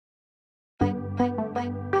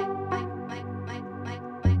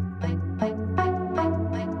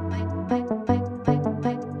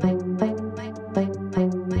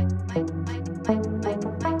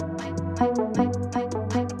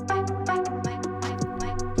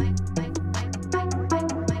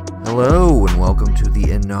Hello, and welcome to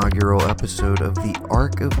the inaugural episode of the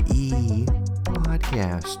Arc of E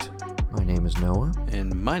podcast. My name is Noah.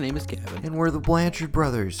 And my name is Gavin. And we're the Blanchard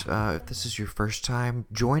brothers. If this is your first time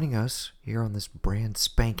joining us here on this brand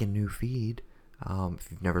spanking new feed, if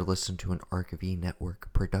you've never listened to an Arc of E network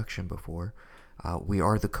production before, we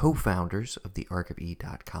are the co-founders of the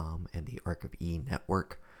arcofe.com and the Arc of E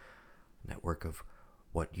network of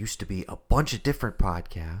what used to be a bunch of different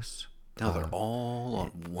podcasts. Now they're all on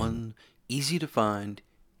one easy to find,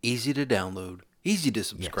 easy to download, easy to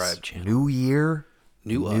subscribe channel. New year,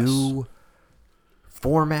 New us.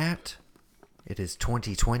 Format. It is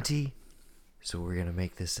 2020, so we're going to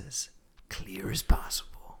make this as clear as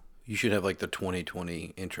possible. You should have like the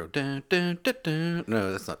 2020 intro. Dun, dun, dun, dun.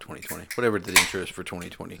 No, that's not 2020. Whatever the intro is for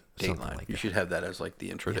 2020. Dateline. Like you should have that as like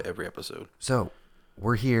the intro to every episode. So,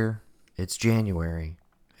 we're here. It's January,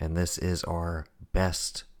 and this is our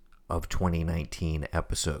best of 2019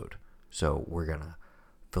 episode. So, we're going to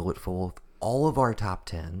fill it full of all of our top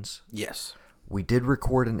 10s. Yes. We did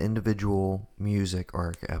record an individual music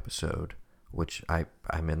arc episode, which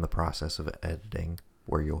I'm in the process of editing,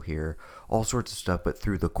 where you'll hear all sorts of stuff. But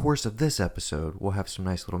through the course of this episode, we'll have some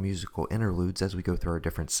nice little musical interludes as we go through our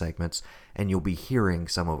different segments, and you'll be hearing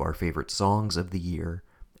some of our favorite songs of the year.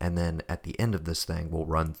 And then at the end of this thing, we'll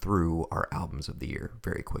run through our albums of the year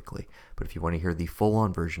very quickly. But if you want to hear the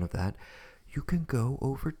full-on version of that, you can go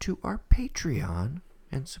over to our Patreon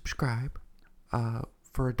and subscribe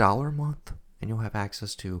for $1 a month. And you'll have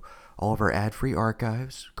access to all of our ad-free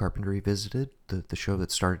archives. Carpenter Revisited, the show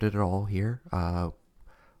that started it all here,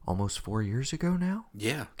 almost 4 years ago now.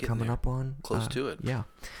 Yeah, coming there. Up on close to it. Yeah.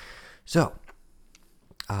 So,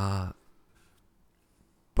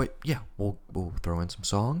 but yeah, we'll throw in some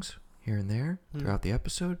songs here and there throughout the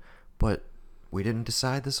episode. But we didn't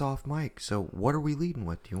decide this off mic. So what are we leading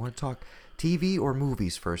with? Do you want to talk TV or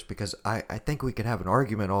movies first? Because I think we could have an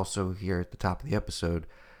argument also here at the top of the episode.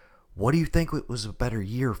 What do you think it was a better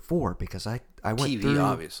year for? Because I went TV, through...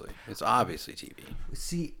 obviously. It's obviously TV.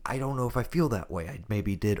 See, I don't know if I feel that way. I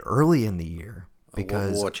maybe did early in the year.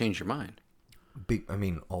 Because... What changed your mind? I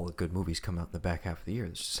mean, all the good movies come out in the back half of the year.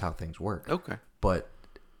 This is how things work. Okay. But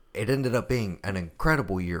it ended up being an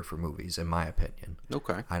incredible year for movies, in my opinion.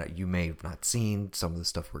 Okay. You may have not seen some of the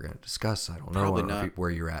stuff we're going to discuss. I don't know. Probably I don't know not. where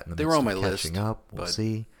you're at in the They midst were on of my catching list, up. We'll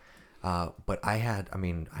see. But I have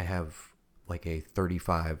like a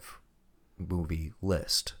 35 movie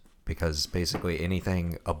list, because basically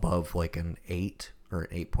anything above like an 8 or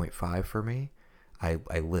an 8.5 for me, I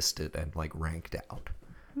listed and like ranked out.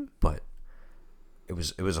 But it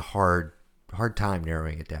was a hard time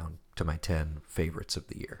narrowing it down to my 10 favorites of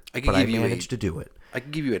the year. I managed to do it. I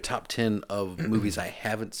could give you a top 10 of movies I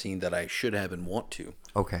haven't seen that I should have and want to.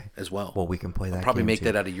 Okay. As well. Well, we can play that. I'll probably game make too.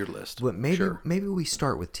 that out of your list. But maybe Sure. maybe we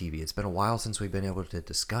start with TV. It's been a while since we've been able to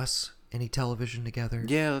discuss any television together.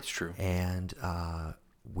 Yeah, that's true. And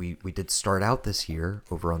we did start out this year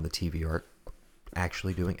over on the TV Arc,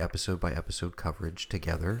 actually doing episode by episode coverage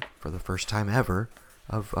together for the first time ever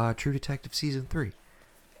of True Detective Season 3,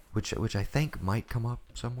 which I think might come up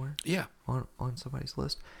somewhere. Yeah. On somebody's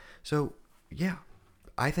list. So yeah,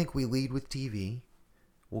 I think we lead with TV.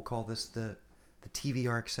 We'll call this the TV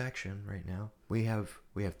Arc section right now. We have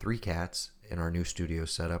 3 cats in our new studio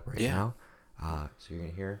setup right now. So you're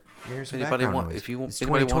gonna hear some background noise. If you want, it's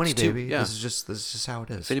 2020, baby. Yeah. This is just how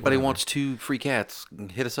it is. If anybody wants 2 free cats,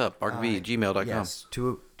 hit us up. arcv@gmail.com. Yes,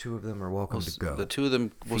 two of them are welcome to go. The 2 of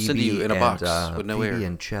them we'll Phoebe send to you in a box with no Phoebe air.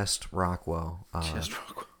 and Chest Rockwell. Chest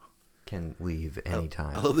Rockwell can leave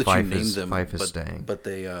anytime. I love that Fife you named them, Fife is staying. But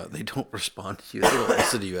they don't respond to you. They don't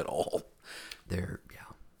listen to you at all. They're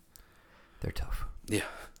tough. Yeah,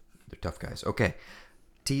 they're tough guys. Okay.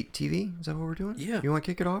 TV? Is that what we're doing? Yeah. You want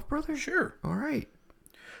to kick it off, brother? Sure. All right.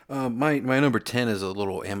 My number 10 is a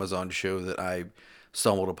little Amazon show that I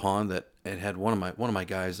stumbled upon that it had one of my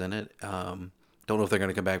guys in it. Don't know if they're going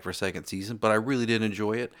to come back for a second season, but I really did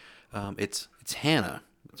enjoy it. It's Hannah.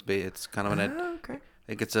 It's kind of okay. I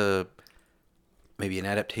think it's maybe an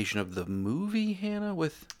adaptation of the movie Hannah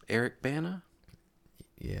with Eric Bana.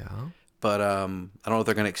 Yeah. But I don't know if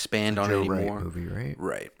they're going to expand on it anymore. Wright movie, right?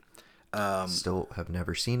 Right. Still have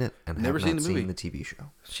never seen it and never have not seen the TV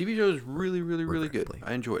show. TV show is really, really, really good.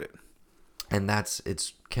 I enjoyed it. And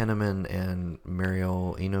it's Kinnaman and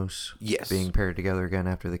Mariel Enos being paired together again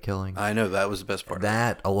after the killing. I know, that was the best part.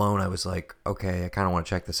 That alone, I was like, okay, I kind of want to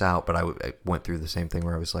check this out. But I went through the same thing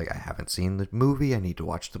where I was like, I haven't seen the movie. I need to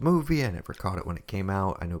watch the movie. I never caught it when it came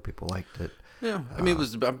out. I know people liked it. Yeah, I mean,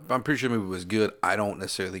 I'm pretty sure the movie was good. I don't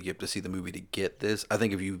necessarily get to see the movie to get this. I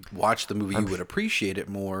think if you watch the movie, you would appreciate it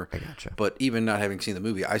more. I gotcha. But even not having seen the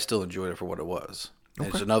movie, I still enjoyed it for what it was. And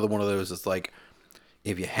it's Okay. another one of those that's like,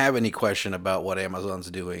 if you have any question about what Amazon's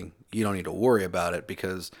doing, you don't need to worry about it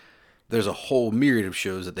because there's a whole myriad of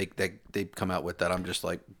shows that they come out with that I'm just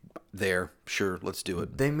like, there, sure, let's do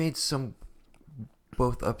it. They made some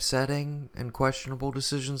both upsetting and questionable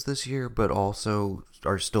decisions this year, but also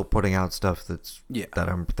are still putting out stuff Yeah. that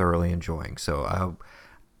I'm thoroughly enjoying. So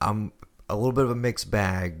I'm a little bit of a mixed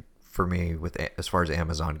bag for me with as far as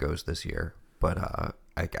Amazon goes this year. But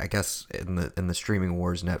I guess in the streaming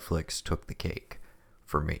wars, Netflix took the cake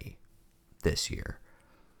for me this year.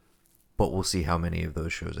 But we'll see how many of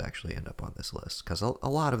those shows actually end up on this list because a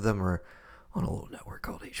lot of them are on a little network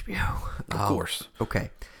called HBO. Of course.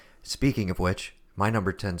 Okay. Speaking of which, my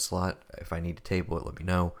number 10 slot, if I need to table it, let me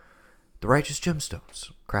know. The Righteous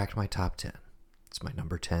Gemstones cracked my top 10. It's my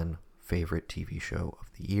number 10 favorite TV show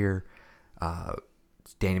of the year.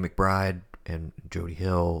 It's Danny McBride and Jody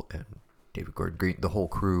Hill and David Gordon Green, the whole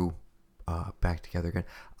crew back together again.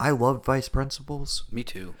 I loved Vice Principals, Me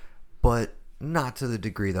too. but not to the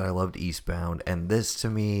degree that I loved Eastbound. And this to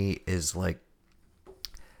me is like,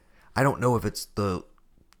 I don't know if it's the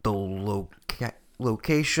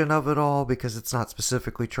location of it all because it's not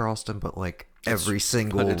specifically Charleston, but like every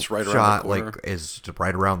single it's right around shot the corner. like is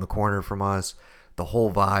right around the corner from us. The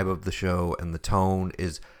whole vibe of the show and the tone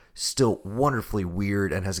is still wonderfully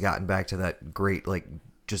weird and has gotten back to that great like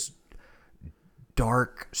just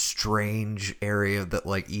dark, strange area that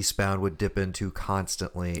like Eastbound would dip into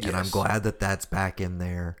constantly, and I'm Yes. glad that that's back in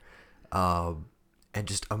there. And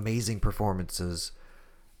just amazing performances.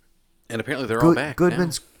 And apparently they're all back.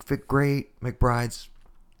 Goodman's great. McBride's,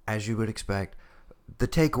 as you would expect. The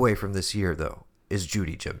takeaway from this year, though, is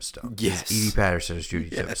Judy Gemstone. Yes. Edie Patterson is Judy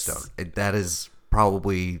Yes. Gemstone. That is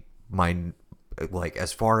probably my, like,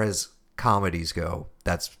 as far as comedies go,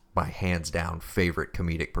 that's my hands down favorite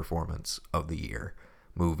comedic performance of the year,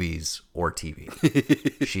 movies or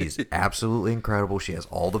TV. She's absolutely incredible. She has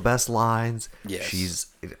all the best lines. Yes. She's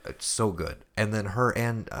so good. And then her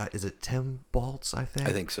and is it Tim Baltz, I think?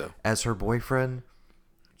 I think so. As her boyfriend.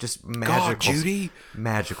 Just magical, Judy.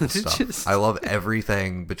 magical stuff. Just- I love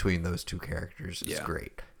everything between those two characters. It's Yeah.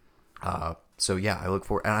 great. So yeah, I look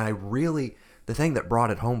forward, and I really, the thing that brought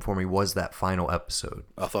it home for me was that final episode.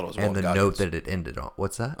 I thought it was and Walton the Goggins. note that it ended on.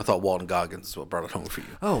 What's that? I thought Walton Goggins is what brought it home for you.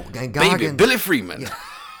 Oh, and Baby, Goggins. Billy Freeman.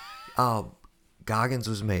 Goggins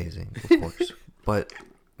was amazing, of course, but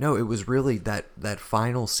no, it was really that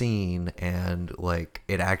final scene and like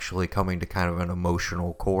it actually coming to kind of an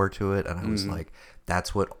emotional core to it, and I was like,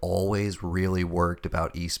 that's what always really worked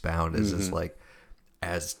about Eastbound is like,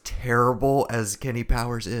 as terrible as Kenny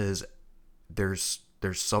Powers is, there's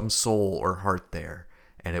some soul or heart there,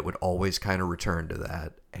 and it would always kind of return to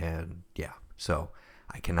that, and yeah, so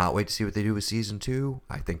I cannot wait to see what they do with season 2.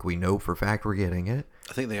 I think we know for a fact we're getting it.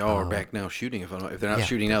 I think they all are back now shooting. If they're not yeah.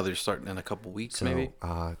 shooting now, they're starting in a couple weeks, So, maybe.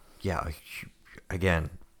 yeah, again,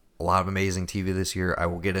 a lot of amazing TV this year. I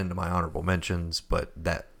will get into my honorable mentions, but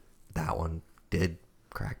that one did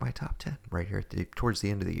crack my top 10 right here towards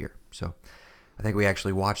the end of the year. So I think we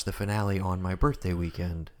actually watched the finale on my birthday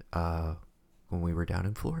weekend when we were down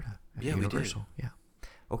in Florida at Yeah, we did. Universal. Yeah.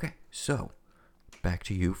 Okay, so back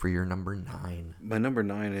to you for your number 9. My number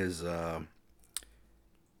 9 is I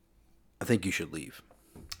Think You Should Leave.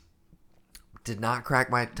 Did not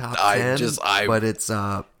crack my top I 10, but it's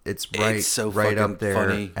right so right fucking up there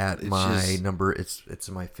funny. at It's my just- number. It's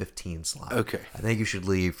in my 15 slot. Okay. I think you should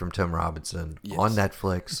leave from Tim Robinson Yes. on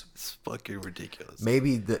Netflix. It's fucking ridiculous.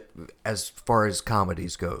 Maybe as far as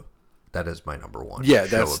comedies go, that is my number 1. Yeah,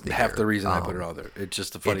 show that's of the half year. the reason I put it on there. It's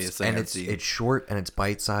just the funniest thing And I've it's seen. it's short and it's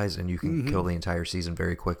bite sized, and you can kill the entire season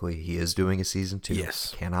very quickly. He is doing a season 2.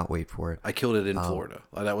 Yes. Cannot wait for it. I killed it in Florida.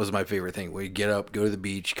 That was my favorite thing. We get up, go to the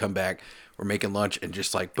beach, come back, we're making lunch, and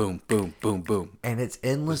just like boom, boom, boom, boom. And it's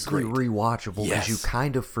endlessly great. rewatchable Yes. as you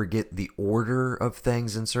kind of forget the order of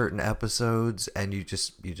things in certain episodes, and you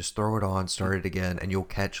just throw it on, start it again, and you'll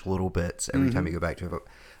catch little bits every time you go back to it. But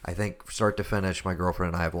I think start to finish, my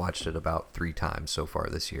girlfriend and I have watched it about 3 times so far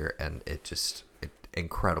this year, and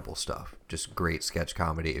incredible stuff. Just great sketch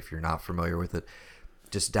comedy. If you're not familiar with it,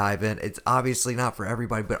 just dive in. It's obviously not for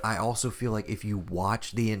everybody, but I also feel like if you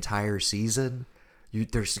watch the entire season,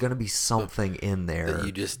 there's going to be something in there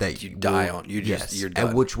That you die on. You're done.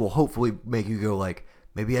 and which will hopefully make you go like,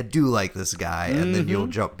 maybe I do like this guy, and then you'll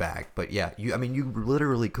jump back. But yeah, you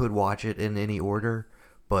literally could watch it in any order,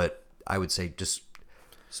 but I would say just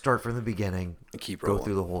start from the beginning, keep go rolling.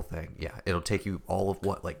 through the whole thing. Yeah, it'll take you all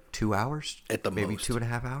of like 2 hours At the maybe most.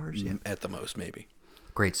 2.5 hours. Yeah, At the most, maybe.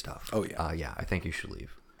 great stuff. Oh, yeah. Yeah. I think you should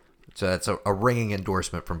leave. So that's a ringing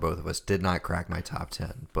endorsement from both of us. Did not crack my top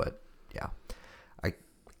 10, but yeah,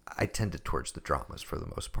 I tended towards the dramas for the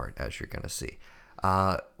most part, as you're going to see.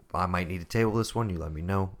 I might need to table this one. You let me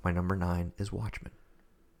know. My number 9 is Watchmen.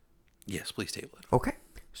 Yes, please table it. Okay.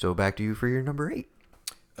 So back to you for your number 8.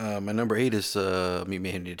 My number 8 is, me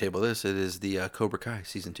may need to table this. It is the Cobra Kai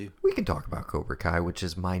Season 2. We can talk about Cobra Kai, which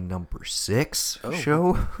is my number 6 Oh.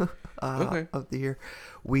 show Okay. of the year.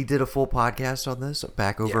 We did a full podcast on this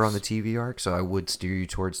back over on the TV arc, so I would steer you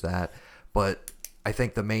towards that. But I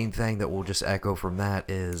think the main thing that we'll just echo from that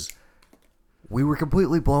is we were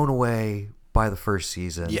completely blown away by the first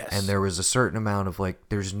season. Yes. And there was a certain amount of like,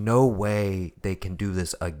 there's no way they can do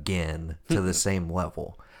this again to the same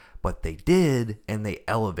level. But they did, and they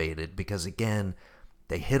elevated because, again,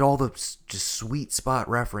 they hit all the just sweet spot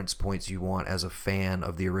reference points you want as a fan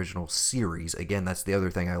of the original series. Again, that's the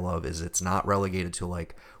other thing I love is it's not relegated to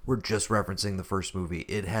like we're just referencing the first movie.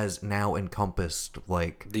 It has now encompassed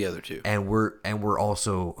like The other two. and we're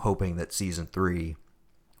also hoping that season 3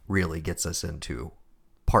 really gets us into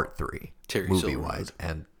part 3 Terry movie Silver wise,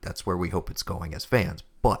 and that's where we hope it's going as fans.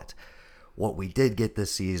 But what we did get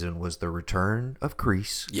this season was the return of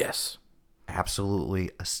Kreese. Yes. Absolutely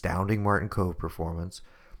astounding Martin Cove performance.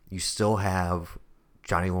 You still have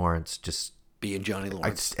Johnny Lawrence just Being Johnny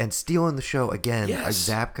Lawrence. and stealing the show again. Yes.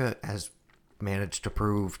 Zabka has managed to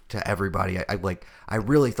prove to everybody. I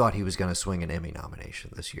really thought he was going to swing an Emmy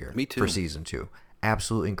nomination this year. Me too. For season 2.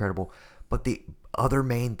 Absolutely incredible. But the other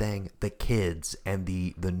main thing, the kids and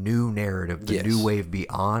the new narrative, the Yes. new wave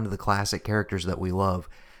beyond the classic characters that we love,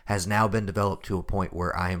 has now been developed to a point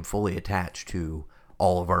where I am fully attached to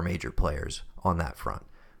all of our major players on that front.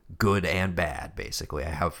 Good and bad, basically. I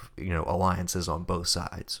have, alliances on both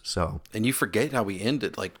sides. So And you forget how we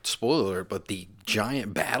ended, like, spoiler alert, but the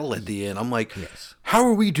giant battle at the end. I'm like, Yes. how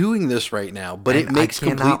are we doing this right now? But it and makes I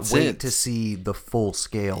cannot complete wait sense. to see the full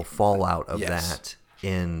scale fallout of Yes. that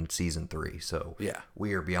in season 3. So Yeah.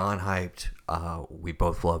 we are beyond hyped. We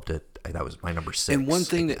both loved it. That was my number 6. And one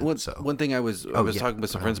thing again, one thing I was talking with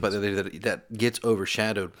some friends about the other day that gets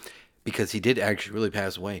overshadowed because he did actually really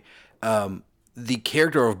pass away. The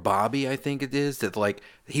character of Bobby, I think it is, that like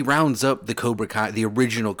he rounds up the Cobra Kai, the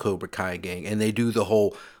original Cobra Kai gang, and they do the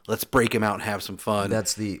whole let's break him out and have some fun.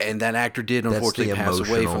 And that actor did unfortunately pass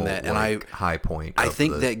away from that. And high point. I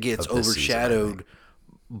think that gets overshadowed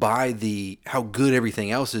by how good everything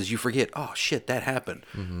else is. You forget, oh shit, that happened.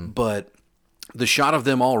 Mm-hmm. But the shot of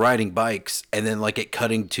them all riding bikes and then like it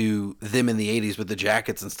cutting to them in the 80s with the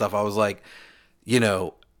jackets and stuff, I was like,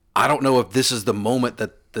 I don't know if this is the moment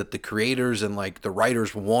that the creators and like the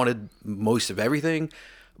writers wanted most of everything,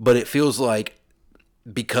 but it feels like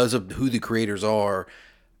because of who the creators are,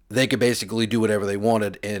 they could basically do whatever they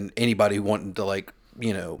wanted, and anybody wanting to like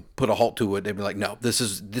put a halt to it, they'd be like, no, this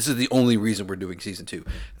is the only reason we're doing season 2.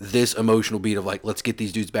 This emotional beat of like, let's get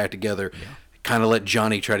these dudes back together, kind of let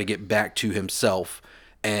Johnny try to get back to himself,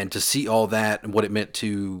 and to see all that and what it meant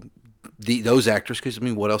to those actors, because I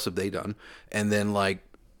mean, what else have they done? And then like,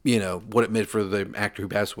 what it meant for the actor who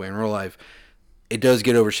passed away in real life. It does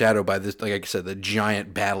get overshadowed by this, like I said, the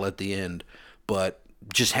giant battle at the end, but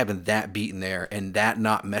just having that beat in there and that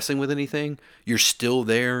not messing with anything, you're still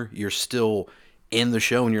there, you're still in the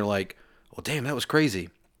show, and you're like, well, damn, that was crazy.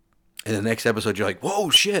 And the next episode, you're like, whoa,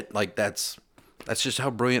 shit! Like that's just how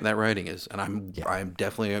brilliant that writing is, and I'm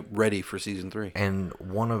definitely ready for season 3. And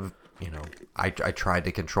one of I tried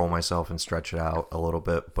to control myself and stretch it out a little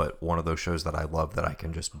bit, but one of those shows that I love that I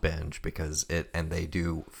can just binge because they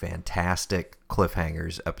do fantastic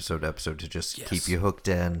cliffhangers episode to episode to just keep you hooked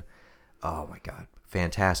in. Oh my god,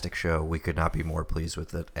 fantastic show. We could not be more pleased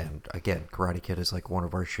with it. And again, Karate Kid is like one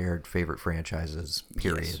of our shared favorite franchises,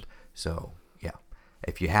 period. Yes. So yeah,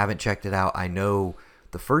 if you haven't checked it out, I know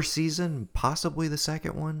the first season, possibly the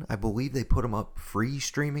second one, I believe they put them up free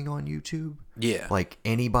streaming on YouTube. Yeah. Like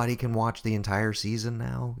anybody can watch the entire season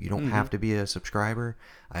now. You don't have to be a subscriber.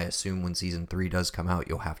 I assume when season 3 does come out,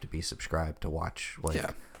 you'll have to be subscribed to watch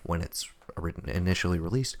when it's initially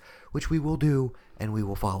released, which we will do, and we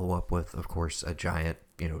will follow up with, of course, a giant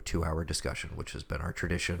 2-hour discussion, which has been our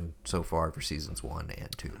tradition so far for seasons 1 and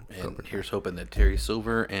 2. And here's hoping that Terry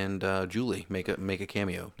Silver and Julie make a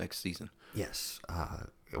cameo next season. Yes.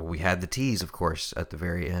 We had the tease, of course, at the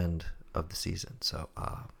very end of the season. So,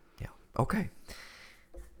 yeah. Okay.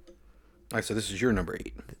 All right, so this is your number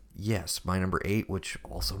 8. Yes, my number 8, which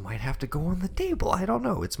also might have to go on the table. I don't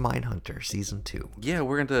know. It's Mindhunter, season 2. Yeah,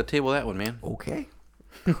 we're going to table that one, man. Okay.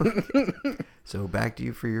 So back to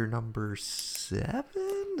you for your number 7.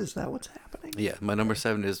 Is that what's happening? Yeah, my number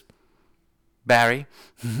 7 is Barry.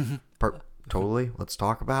 Totally. Let's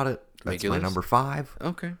talk about it. That's my list. number 5.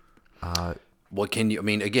 Okay. Uh, What can you? I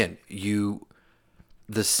mean, again,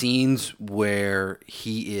 the scenes where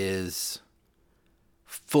he is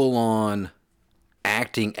full on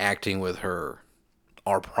acting with her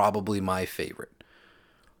are probably my favorite.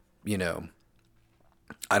 You know,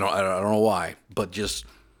 I don't know why, but just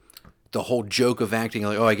the whole joke of acting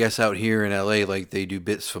like, oh, I guess out here in LA, like they do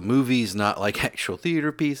bits for movies, not like actual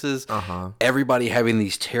theater pieces. Everybody having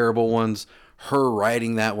these terrible ones. Her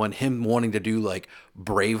writing that one, him wanting to do like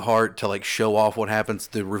Braveheart to like show off what happens,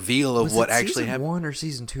 the reveal of Was what it actually season happened. 1 or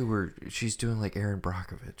season 2 where she's doing like Aaron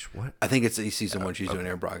Brockovich? What? I think it's season one. She's doing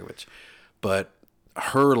Aaron Brockovich, but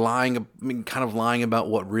her lying, I mean, kind of lying about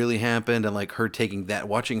what really happened, and like her taking that,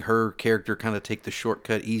 watching her character kind of take the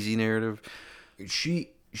shortcut, easy narrative. She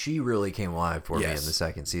really came alive for me in the Yes.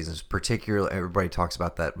 second season. Particularly, everybody talks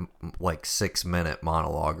about that like 6-minute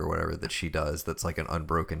monologue or whatever that she does. That's like an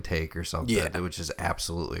unbroken take or something, Yeah. which is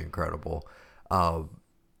absolutely incredible,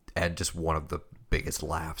 and just one of the biggest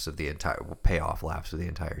laughs of the entire payoff laughs of the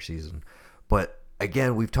entire season. But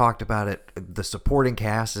again, we've talked about it. The supporting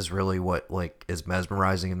cast is really what like is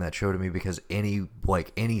mesmerizing in that show to me, because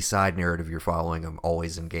any side narrative you're following, I'm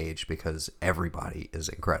always engaged because everybody is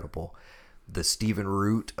incredible. The Stephen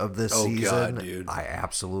Root of this Oh, season, God, dude. I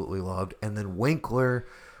absolutely loved. And then Winkler,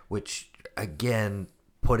 which again,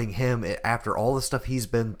 putting him after all the stuff he's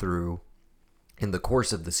been through in the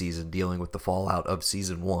course of the season, dealing with the fallout of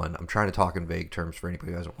season 1. I'm trying to talk in vague terms for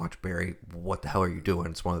anybody who hasn't watched Barry. What the hell are you doing?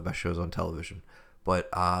 It's one of the best shows on television.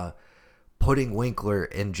 But putting Winkler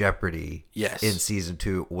in jeopardy Yes. in season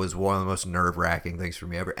 2 was one of the most nerve-wracking things for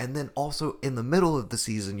me ever. And then also in the middle of the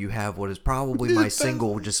season, you have what is probably my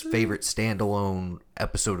single just favorite standalone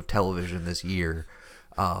episode of television this year,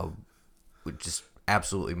 with just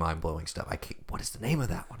absolutely mind-blowing stuff. What is the name of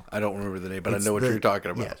that one? I don't remember the name, but It's I know what you're talking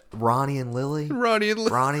about. Yeah, Ronnie and Lily. Ronnie and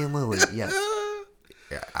Lily. Ronnie and Lily. Yes.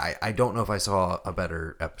 Yeah, I don't know if I saw a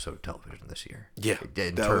better episode of television this year. Yeah,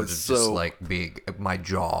 In that terms of was just so- like being my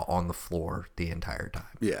jaw on the floor the entire time.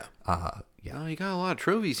 Yeah. Yeah. Oh, you got a lot of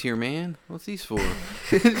trophies here, man. What's these for?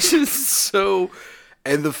 It's just so,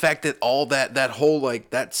 and the fact that all that whole like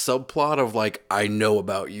that subplot of like I know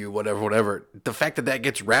about you, whatever. The fact that that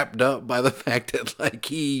gets wrapped up by the fact that like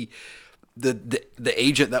the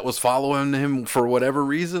agent that was following him for whatever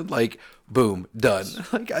reason, like boom, done.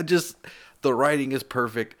 Like the writing is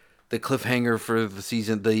perfect. The cliffhanger for the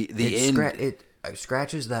season, the end. It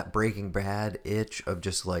scratches that Breaking Bad itch of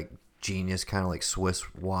just like genius kind of like Swiss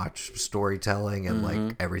watch storytelling, and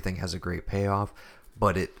like everything has a great payoff,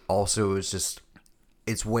 but it also is just,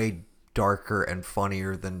 it's way darker and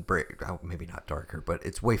funnier than maybe not darker, but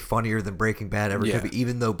it's way funnier than Breaking Bad ever could be,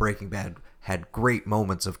 even though Breaking Bad had great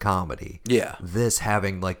moments of comedy. Yeah. This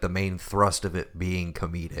having like the main thrust of it being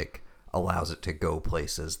comedic allows it to go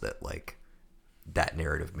places that like that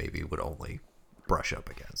narrative maybe would only brush up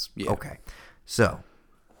against. Yeah. Okay. So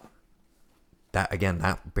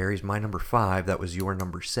that Barry's my number 5. That was your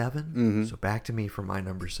number 7. So back to me for my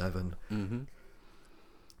number 7.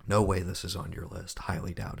 No way this is on your list.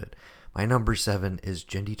 Highly doubt it. My number 7 is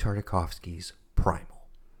Jendy Tartakovsky's Primal.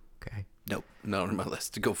 Okay. Nope, not on my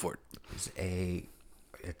list. Go for it. It's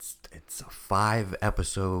a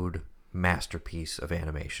 5-episode masterpiece of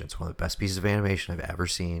animation. It's one of the best pieces of animation I've ever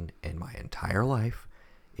seen in my entire life.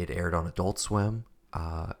 It aired on Adult Swim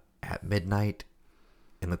at midnight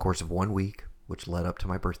in the course of 1 week, which led up to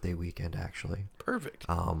my birthday weekend, actually. Perfect.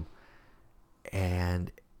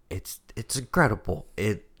 And it's incredible.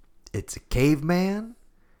 It's a caveman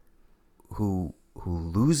who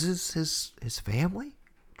loses his family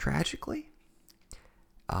tragically,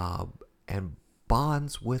 and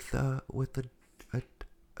bonds with a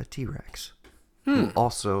T-Rex who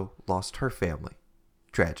also lost her family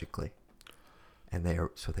tragically, and they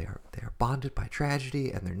are bonded by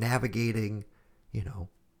tragedy, and they're navigating,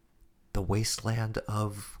 the wasteland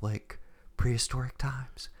of like prehistoric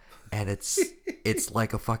times, and it's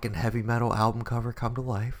like a fucking heavy metal album cover come to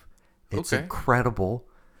life. It's Okay. incredible.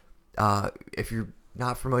 If you're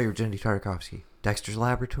not familiar with Jendy Tartakovsky, Dexter's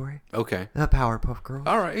Laboratory, Okay. the Powerpuff Girls,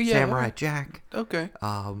 All right, yeah, Samurai all right. Jack, Okay.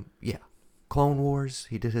 yeah, Clone Wars.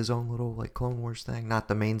 He did his own little like Clone Wars thing. Not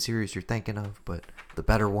the main series you're thinking of, but the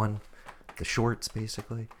better one, the shorts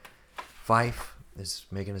basically. Fife is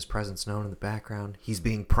making his presence known in the background. He's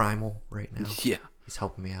being primal right now. Yeah. He's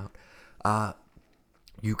helping me out.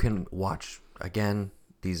 You can watch again.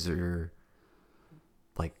 These are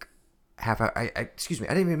like excuse me.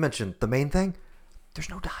 I didn't even mention the main thing. There's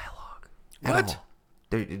no dialogue at What? all.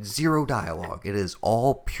 There's zero dialogue. It is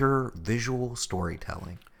all pure visual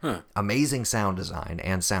storytelling. Huh. Amazing sound design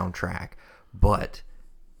and soundtrack, but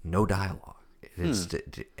no dialogue.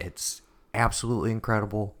 It's absolutely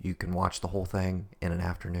incredible. You can watch the whole thing in an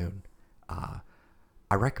afternoon.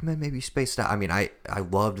 I recommend maybe spaced out. I mean, I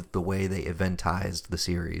loved the way they eventized the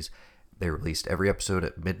series. They released every episode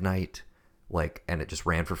at midnight, like, and it just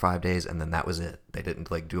ran for 5 days, and then that was it. They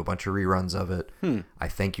didn't like do a bunch of reruns of it. I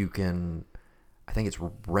think you can. I think it's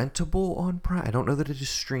rentable on Prime. I don't know that it is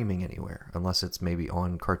streaming anywhere, unless it's maybe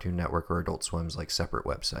on Cartoon Network or Adult Swim's like separate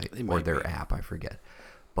website or their app. I forget,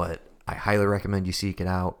 but I highly recommend you seek it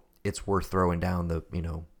out. It's worth throwing down the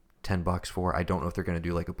 $10 for. I don't know if they're going to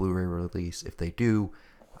do like a Blu-ray release. If they do,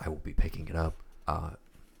 I will be picking it up. I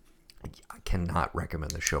cannot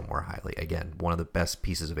recommend the show more highly. Again, one of the best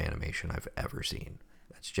pieces of animation I've ever seen.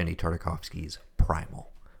 That's Jenny Tartakovsky's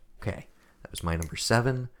Primal. Okay, that was my number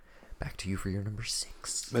 7. Back to you for your number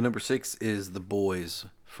 6. My number 6 is The Boys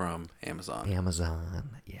from Amazon.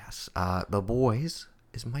 Amazon, yes. The Boys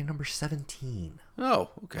is my number 17. Oh,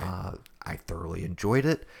 okay. I thoroughly enjoyed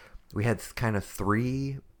it. We had kind of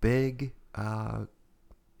 3 big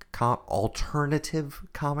alternative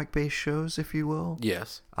comic-based shows, if you will.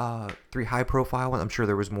 Yes. 3 high-profile ones. I'm sure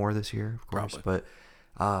there was more this year, of course. Probably.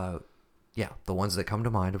 But, yeah, the ones that come to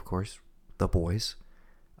mind, of course, The Boys.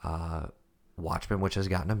 Watchmen, which has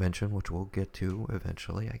gotten a mention, which we'll get to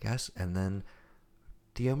eventually, I guess. And then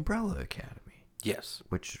The Umbrella Academy. Yes.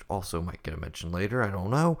 Which also might get a mention later. I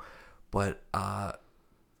don't know. But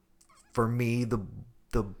for me, the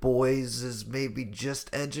Boys is maybe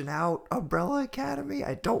just edging out Umbrella Academy.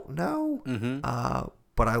 I don't know.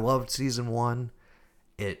 But I loved season 1.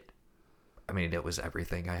 It was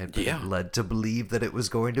everything I had been led to believe that it was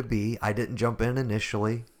going to be. I didn't jump in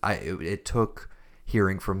initially. It took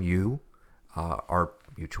hearing from you, our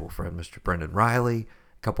mutual friend, Mr. Brendan Riley,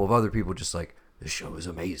 a couple of other people just like, this show is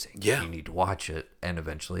amazing. Yeah. You need to watch it. And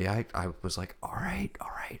eventually I was like, all right,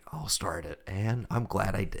 I'll start it. And I'm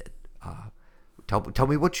glad I did. Tell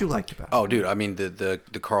me what you liked about it. Oh, dude, I mean, the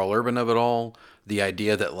Carl Urban of it all, the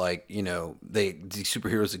idea that, like, these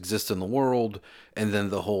superheroes exist in the world, and then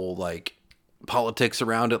the whole, like, politics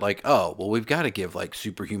around it, like, oh, well, we've got to give, like,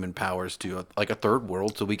 superhuman powers to, a third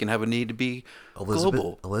world so we can have a need to be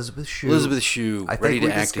global. Elizabeth Shue. I ready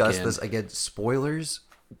think to act again. I think we discussed this. Again, spoilers.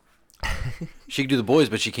 She can do The Boys,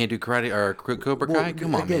 but she can't do karate or Cobra Kai?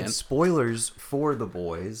 Come on, man. Spoilers for The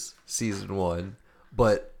Boys, season 1,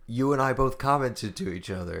 but you and I both commented to each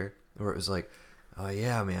other where it was like, oh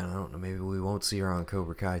yeah, man, I don't know, maybe we won't see her on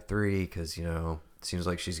Cobra Kai 3 because, it seems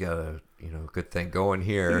like she's got a, good thing going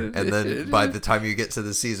here. And then by the time you get to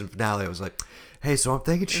the season finale, I was like, hey, so I'm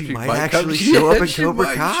thinking she might actually show up in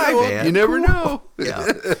Cobra Kai, man. You never know.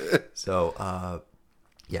 Yeah. So,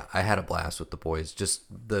 yeah, I had a blast with The Boys. Just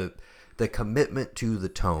the commitment to the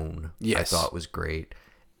tone, I thought was great.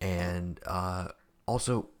 And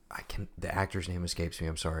also, the actor's name escapes me.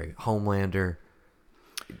 I'm sorry. Homelander.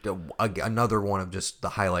 Another one of just the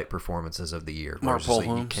highlight performances of the year. Mark Paul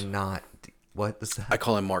Holmes. You cannot. What is that? I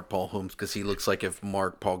call him Mark Paul Holmes because he looks like if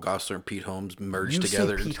Mark Paul Gosselaar and Pete Holmes merged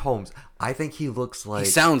together. Say Pete Holmes. I think he looks like.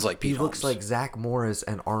 He sounds like Pete Holmes. He looks like Zach Morris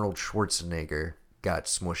and Arnold Schwarzenegger got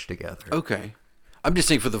smushed together. Okay. I'm just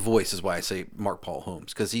saying for the voice is why I say Mark Paul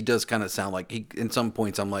Holmes because he does kind of sound like he. In some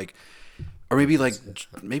points, I'm like, or maybe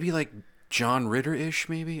like John Ritter-ish.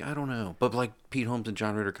 Maybe I don't know, but like Pete Holmes and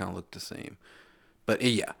John Ritter kind of look the same. But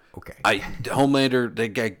yeah, okay. Homelander, that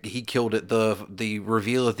guy, he killed it. The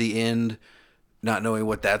reveal at the end, not knowing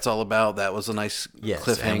what that's all about, that was a nice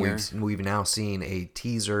cliffhanger. And we've now seen a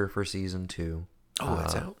teaser for season 2. Oh,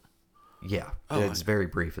 that's out. Yeah, it's very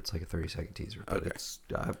brief. It's like a 30-second teaser, but it's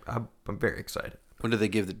I'm very excited. When did they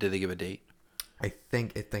give a date? I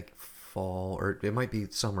think fall, or it might be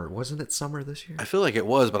summer. Wasn't it summer this year? I feel like it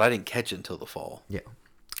was, but I didn't catch it until the fall. Yeah,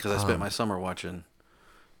 because I spent my summer watching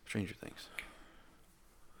Stranger Things.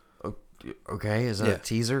 Okay, is that a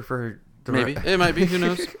teaser for the maybe it might be, who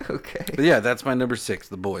knows? Okay, but yeah, that's my number 6,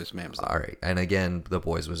 The Boys, ma'am. All right, and again, The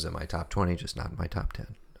Boys was in my top 20, just not in my top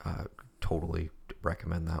 10. Totally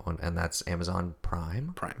recommend that one, and that's Amazon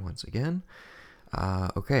Prime once again.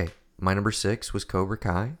 Okay, my number 6 was Cobra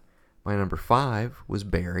Kai. My number 5 was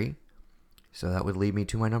Barry. So that would lead me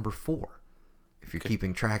to my number 4, if you're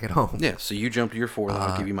keeping track at home. Yeah, so you jump to your 4, then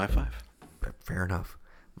I'll give you my 5. Fair enough.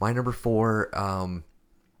 My number 4,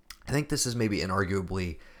 I think this is maybe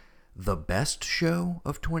inarguably the best show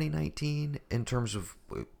of 2019 in terms of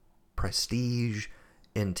prestige,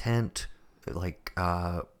 intent, like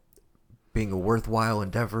being a worthwhile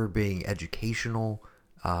endeavor, being educational,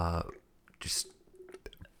 just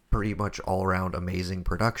pretty much all around amazing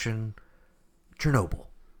production. Chernobyl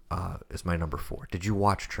is my number 4. Did you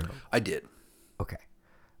watch Chernobyl? I did. Okay.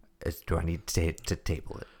 Do I need to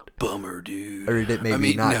table it? Bummer, dude. Or did it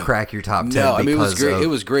maybe not crack your top 10? No, I mean, it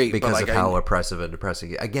was great because of how oppressive and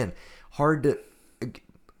depressing. Again, hard to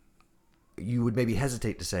you would maybe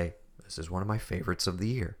hesitate to say, this is one of my favorites of the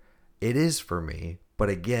year. It is for me, but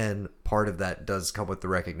again, part of that does come with the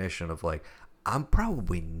recognition of like, I'm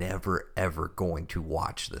probably never ever going to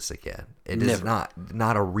watch this again. It is Never.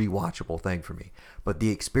 not a rewatchable thing for me. But the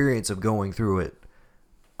experience of going through it,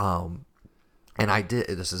 and I did.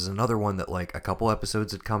 This is another one that like a couple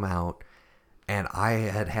episodes had come out, and I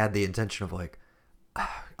had the intention of like,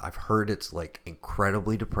 I've heard it's like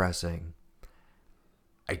incredibly depressing.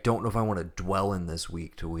 I don't know if I want to dwell in this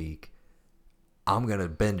week to week. I'm going to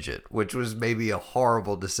binge it, which was maybe a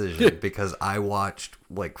horrible decision because I watched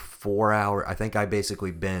like 4 hours. I think I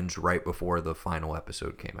basically binged right before the final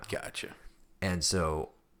episode came out. Gotcha. And so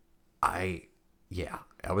it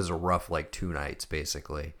was a rough like 2 nights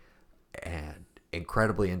basically, and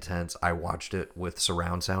incredibly intense. I watched it with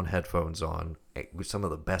surround sound headphones on. It was some of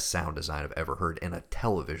the best sound design I've ever heard in a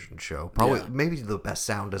television show. Probably maybe the best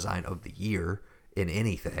sound design of the year in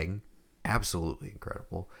anything. Absolutely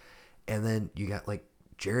incredible. And then you got like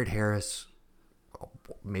Jared Harris,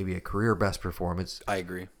 maybe a career best performance. I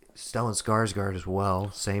agree. Stellan Skarsgård as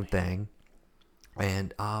well, same thing.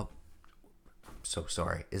 And so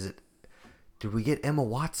sorry. Did we get Emma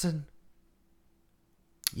Watson?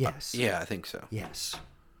 Yes. Yeah, I think so. Yes.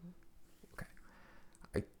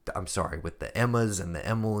 Okay. I'm sorry, with the Emmas and the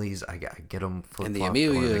Emilys, I get them flip-flopped. And the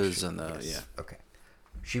Amelias and the yes. Okay.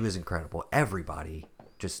 She was incredible. Everybody,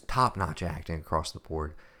 just top-notch acting across the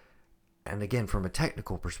board. And again, from a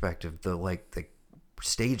technical perspective, the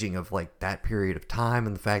staging of like that period of time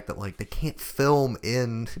and the fact that like they can't film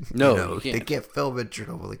in they can't film in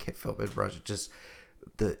Chernobyl, they can't film in Russia. Just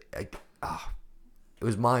it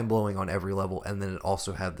was mind blowing on every level. And then it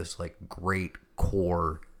also had this like great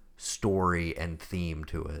core story and theme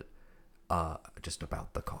to it, just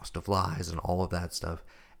about the cost of lies and all of that stuff.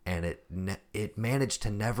 And it managed to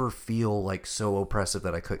never feel like so oppressive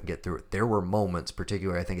that I couldn't get through it. There were moments,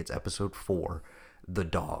 particularly I think it's episode 4, the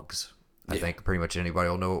dogs. I think pretty much anybody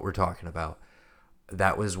will know what we're talking about.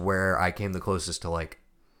 That was where I came the closest to like,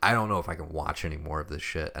 I don't know if I can watch any more of this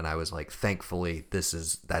shit. And I was like, thankfully,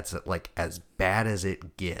 that's like as bad as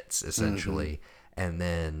it gets, essentially. Mm-hmm. And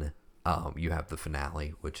then you have the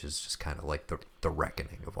finale, which is just kind of like the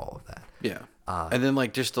reckoning of all of that. Yeah. And then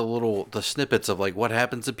like just the snippets of like what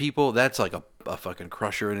happens to people, that's like a fucking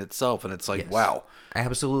crusher in itself. And it's like, wow.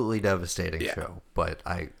 Absolutely devastating show. But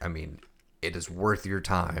I mean, it is worth your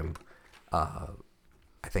time.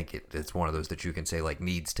 I think it's one of those that you can say like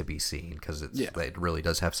needs to be seen because it really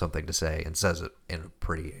does have something to say and says it in a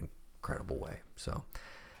pretty incredible way. So,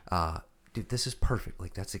 dude, this is perfect.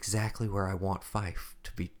 Like that's exactly where I want Fife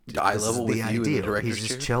to be. Eye level with you in the director's He's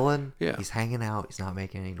just chair? chilling. Yeah. He's hanging out. He's not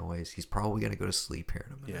making any noise. He's probably gonna go to sleep here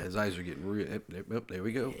in a minute. Yeah, his eyes are getting real. Yep, there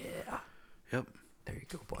we go. Yeah. Yep. There you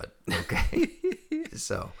go, bud. Okay.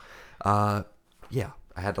 So, yeah,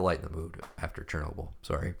 I had to lighten the mood after Chernobyl.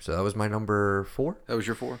 Sorry. So that was my number 4. That was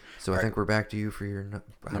your 4. So I think we're back to you for your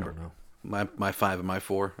I don't know. My 5 and my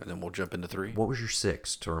 4, and then we'll jump into 3. What was your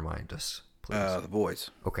 6 to remind us, please? The Boys.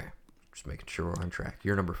 Okay. Just making sure we're on track.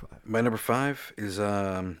 Your number 5. My number 5 is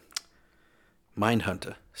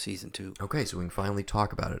Mindhunter season 2. Okay, so we can finally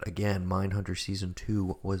talk about it. Again, Mindhunter season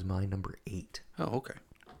 2 was my number 8. Oh, okay.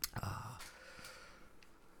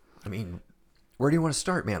 I mean, where do you want to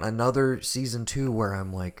start, man? Another season 2 where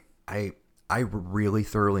I'm like, I really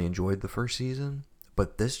thoroughly enjoyed the first season,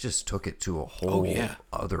 but this just took it to a whole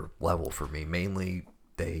other level for me. Mainly,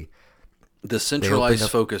 the centralized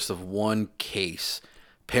focus of one case,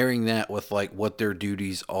 pairing that with like what their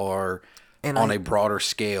duties are on a broader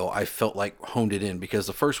scale, I felt like honed it in because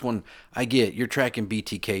the first one, I get you're tracking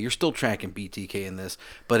BTK, you're still tracking BTK in this,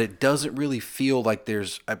 but it doesn't really feel like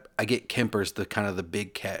I get Kemper's the kind of the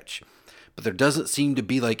big catch, but there doesn't seem to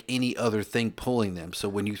be like any other thing pulling them. So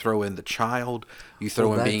when you throw in the child, you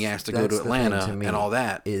throw in being asked to go to Atlanta and all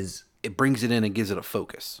that, it brings it in and gives it a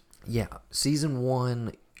focus. Yeah, season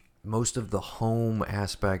 1, most of the home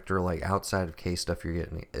aspect or like outside of case stuff you're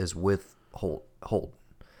getting is with Holden.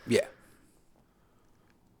 Yeah.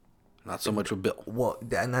 Not so much with Bill. Well,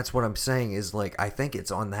 and that's what I'm saying is like I think it's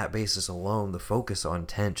on that basis alone. The focus on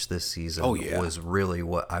Tench this season was really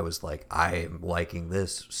what I was like. I am liking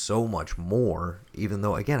this so much more, even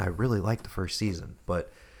though again I really liked the first season,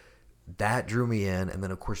 but that drew me in. And then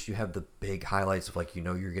of course you have the big highlights of like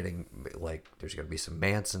you're getting like there's going to be some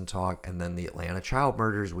Manson talk, and then the Atlanta child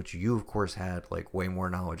murders, which you of course had like way more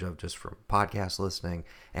knowledge of just from podcast listening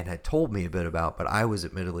and had told me a bit about, but I was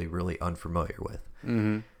admittedly really unfamiliar with.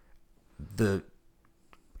 Mm-hmm.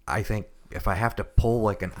 I think if I have to pull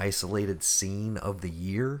like an isolated scene of the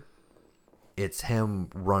year, it's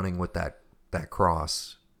him running with that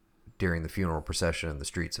cross during the funeral procession in the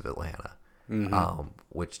streets of Atlanta.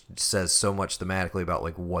 which says so much thematically about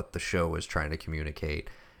like what the show is trying to communicate.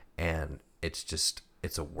 And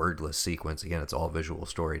it's a wordless sequence. Again, it's all visual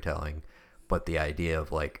storytelling, but the idea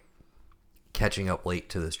of like catching up late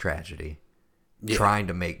to this tragedy, trying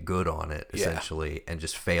to make good on it essentially, and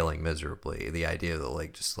just failing miserably. The idea that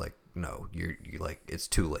like just like no, you like it's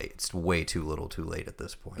too late. It's way too little, too late at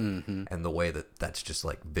this point. And the way that that's just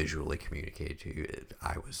like visually communicated to you,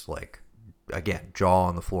 I was like, again, jaw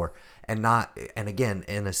on the floor. And again,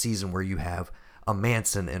 in a season where you have a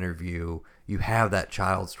Manson interview, you have that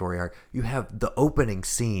child story arc, you have the opening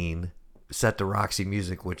scene set to Roxy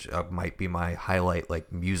music, which might be my highlight,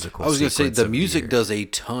 like musical. I was going to say the music year. does a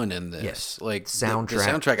ton in this. Yes. Like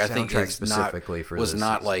soundtrack. I think is specifically not, for was this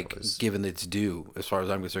not season like was, given its due as far as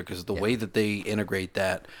I'm concerned, because the way that they integrate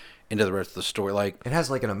that into the rest of the story, like it has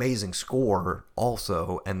like an amazing score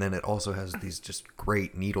also, and then it also has these just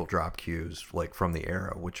great needle drop cues like from the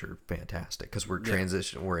era, which are fantastic because we're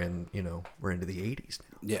transitioning. We're into the 80s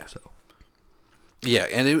now. Yeah. So yeah,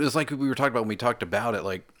 and it was like we were talking about when we talked about it,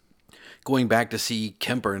 like going back to see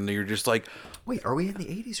Kemper, and you're just like, wait, are we in the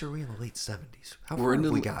 80s or are we in the late 70s? How we're far into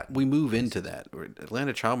have we got? we move into that.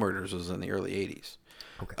 Atlanta Child Murders was in the early 80s.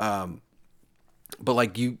 Okay. But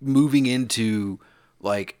like you moving into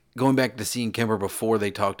like going back to seeing Kemper before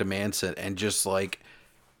they talked to Manson, and just like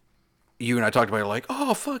you and I talked about it, like,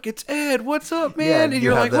 oh fuck, it's Ed, what's up, man? And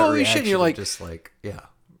you're like, holy shit, and you're like, just like, yeah.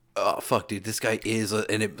 Oh fuck, dude, this guy is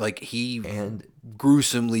and it like he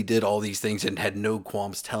gruesomely did all these things and had no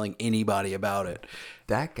qualms telling anybody about it.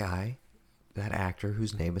 That guy, that actor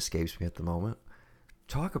whose name escapes me at the moment,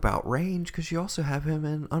 talk about range, because you also have him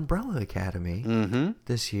in Umbrella Academy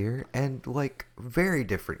this year, and like very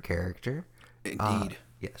different character. Indeed.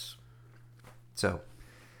 Yes. So,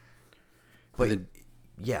 but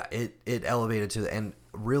yeah, it elevated to the, and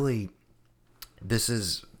really, this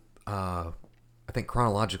is I think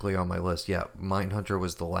chronologically on my list, Mindhunter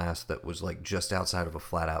was the last that was like just outside of a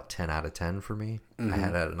flat out 10 out of 10 for me. I had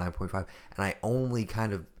it at a 9.5, and I only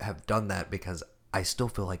kind of have done that because I still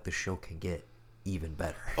feel like the show can get even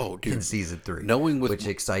better. Oh, dude. In season 3, which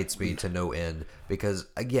excites me to no end, because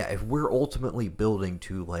if we're ultimately building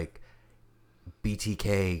to like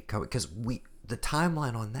BTK, because the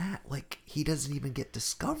timeline on that, like he doesn't even get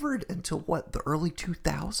discovered until what, the early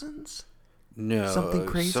 2000s. No, Something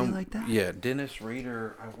crazy like that? Yeah, Dennis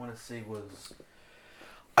Rader, I want to say was.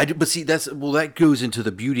 But see, that goes into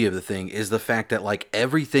the beauty of the thing, is the fact that like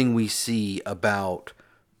everything we see about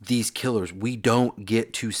these killers, we don't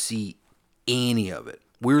get to see any of it.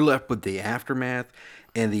 We're left with the aftermath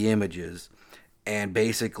and the images, and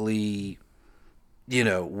basically,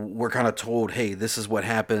 we're kind of told, hey, this is what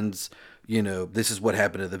happens. This is what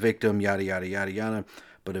happened to the victim. Yada yada yada yada.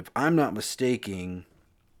 But if I'm not mistaken.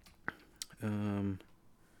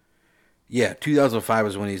 2005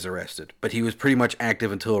 was when he's arrested, but he was pretty much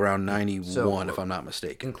active until around 91, if I'm not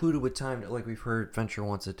mistaken. Included with time, like we've heard, Fincher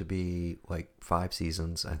wants it to be like 5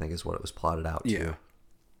 seasons, I think is what it was plotted out to. Yeah.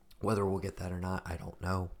 Whether we'll get that or not, I don't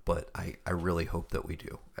know, but I really hope that we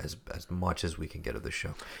do as much as we can get of the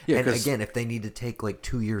show. Yeah, and again, if they need to take like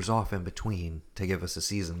 2 years off in between to give us a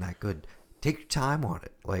season that good, take your time on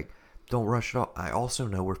it. Like, don't rush it off. I also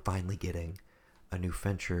know we're finally getting a new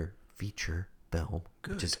Fincher feature film,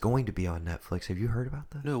 which is going to be on Netflix. Have you heard about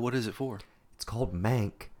that? No, what is it for? It's called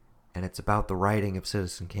Mank, and it's about the writing of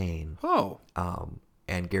Citizen Kane. Oh.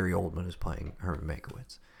 And Gary Oldman is playing Herman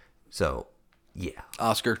Mankiewicz. So, yeah.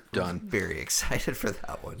 Oscar, done. Very excited for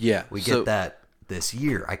that one. Yeah. We get that this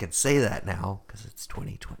year. I can say that now because it's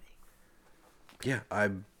 2020. Yeah, I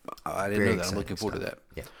didn't know that. I'm looking forward to that.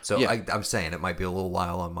 Yeah. So I'm saying it might be a little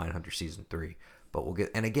while on Mindhunter season 3, but we'll get.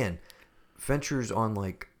 And again, Fincher's on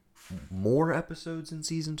like more episodes in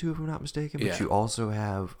season 2, if I'm not mistaken. But you also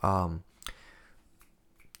have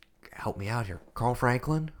help me out here, Carl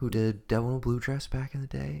Franklin, who did Devil in a Blue Dress back in the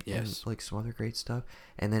day, and like some other great stuff,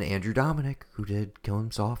 and then Andrew Dominic, who did Kill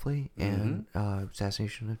Him Softly and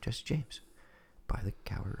Assassination of Jesse James by the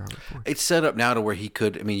Coward Robert Ford. It's set up now to where you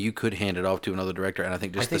could hand it off to another director, and I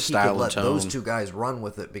think the style and tone. Those two guys run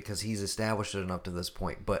with it because he's established it enough to this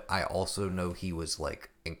point. But I also know he was like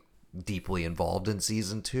deeply involved in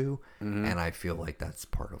season 2, and I feel like that's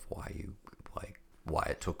part of why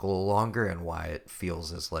it took a little longer and why it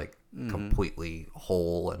feels as like completely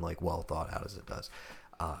whole and like well thought out as it does.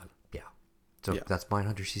 That's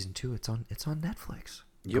Mindhunter season 2. It's on Netflix.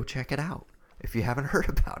 Go check it out if you haven't heard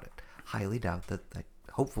about it. Highly doubt that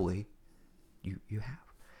hopefully you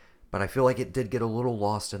have, but I feel like it did get a little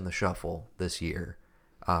lost in the shuffle this year.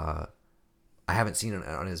 I haven't seen it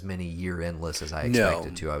on as many year-end lists as I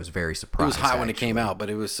expected to. I was very surprised. It was hot when it came out, but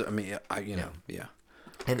it was, yeah.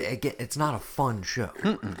 And again, it's not a fun show.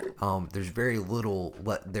 There's very little.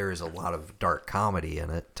 There is a lot of dark comedy in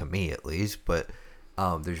it, to me at least. But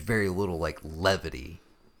there's very little like levity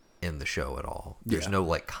in the show at all. There's no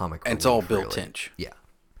like comic. And it's all relief, Bill really. Tench. Yeah,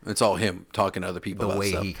 It's all him talking to other people the about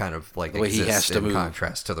way stuff. he kind of like The way he exists has to in move.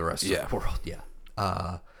 contrast to the rest of the world.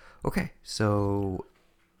 Yeah. Okay, so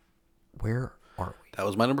where are we? That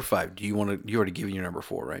was my number 5. Do you want to? You already given your number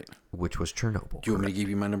 4, right? Which was Chernobyl. Do you want me to give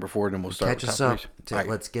you my number 4, and then we'll start Catch with us top up. threes? All right.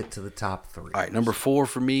 Let's get to the top 3. All right, number 4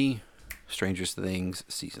 for me, Stranger Things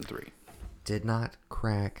season 3. Did not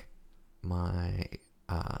crack my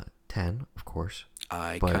 10, of course.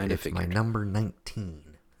 I but kind of it's my figured. number 19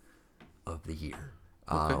 of the year.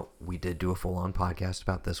 Okay. We did do a full-on podcast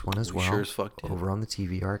about this one as We well. sure as fuck did. Over on the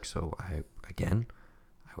TV arc. So I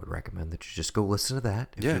would recommend that you just go listen to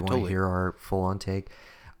that if Yeah, you want totally. to hear our full-on take.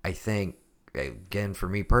 I think, again, for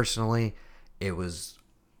me personally, it was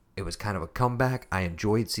kind of a comeback. I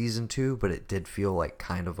enjoyed season 2, but it did feel like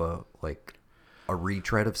kind of a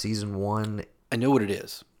retread of season 1. I know what it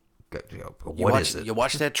is. What is it? You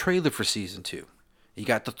watch that trailer for season 2. You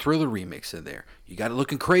got the Thriller remix in there. You got it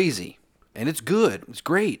looking crazy, and it's good. It's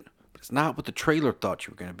great, but it's not what the trailer thought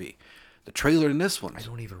you were going to be. The trailer in this one, I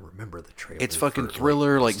don't even remember the trailer. it's fucking for,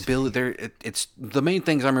 Thriller, like Billy. There, it's the main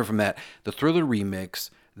things I remember from that: the Thriller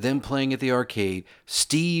remix, them playing at the arcade,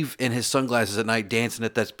 Steve in his sunglasses at night dancing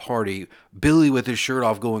at that party, Billy with his shirt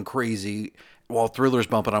off going crazy while Thriller's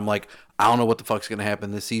bumping. I'm like, I don't know what the fuck's going to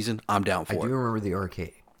happen this season. I'm down I for do it. remember the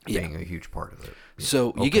arcade being a huge part of it.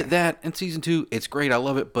 So you get that in season 2. It's great. I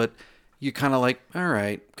love it. But you're kind of like, all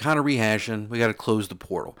right, kind of rehashing. We got to close the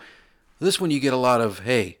portal. This one, you get a lot of,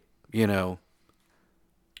 hey,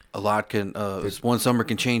 a lot can, this one summer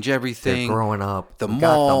can change everything. They're growing up. The We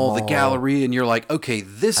got mall, the gallery, and you're like, okay,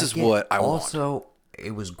 this is what I want. Also,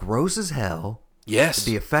 it was gross as hell. Yes.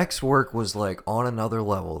 The effects work was like on another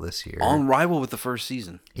level this year. On rival with the first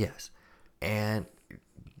season. Yes. And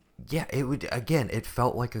yeah, it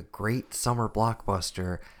felt like a great summer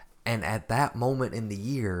blockbuster. And at that moment in the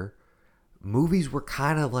year, movies were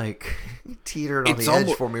kind of like teetering on It's the edge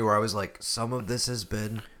almo- for me, where I was like, some of this has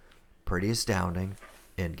been pretty astounding,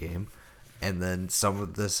 Endgame. And then some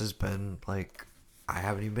of this has been like, I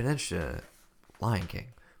haven't even been interested in it. Lion King,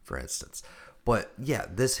 for instance. But yeah,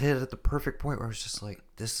 this hit at the perfect point where I was just like,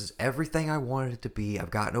 this is everything I wanted it to be.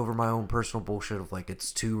 I've gotten over my own personal bullshit of like,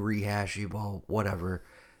 it's too rehashy, well, whatever.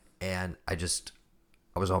 And I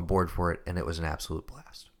was on board for it, and it was an absolute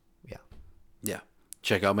blast. Yeah. Yeah.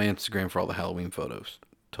 Check out my Instagram for all the Halloween photos.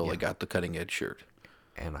 Totally got the cutting edge shirt.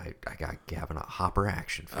 And I got Gavin a Hopper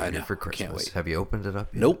action I figure know. for Can't Christmas. wait. Have you opened it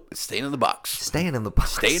up yet? Nope. It's staying in the box. Staying in the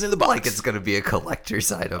box. Staying in the box. Like it's going to be a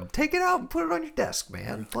collector's item. Take it out and put it on your desk,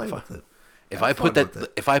 man. Play with it. If I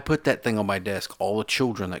put that thing on my desk, all the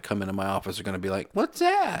children that come into my office are going to be like, "What's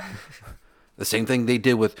that?" The same thing they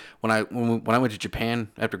did with when I went to Japan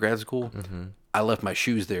after grad school. I left my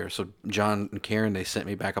shoes there, so John and Karen, they sent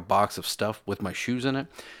me back a box of stuff with my shoes in it.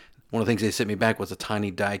 One of the things they sent me back was a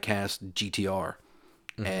tiny die-cast GTR,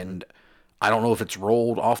 and I don't know if it's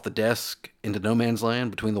rolled off the desk into no man's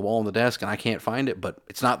land between the wall and the desk, and I can't find it, but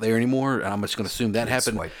it's not there anymore, and I'm just going to assume that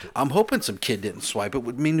happened. swiped it. I'm hoping some kid didn't swipe it.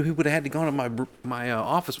 Would mean he would have had to go into my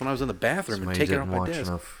office when I was in the bathroom and Somebody take it off didn't my watch desk.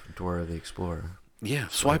 enough Dora the Explorer. Yeah,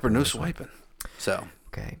 swipe or no swiping. So,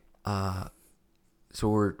 Okay. So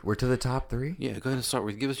we're to the top 3? yeah, go ahead and start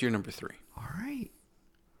with. Give us your number 3. All right.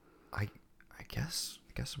 I guess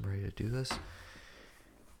I'm ready to do this.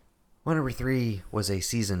 My number 3 was a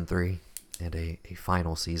season 3 and a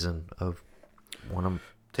final season of one of.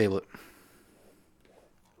 Table it.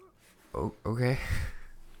 Oh, okay.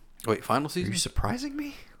 Wait, final Are season? you surprising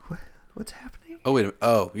me? What's happening? Oh wait.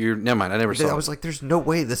 Oh, you're. Never mind. I never saw I it. was like, "There's no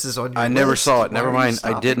way this is on your I never list. saw it. Why Never are you mind. I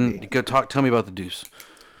stopping didn't. me?" Go talk. Tell me about the Deuce.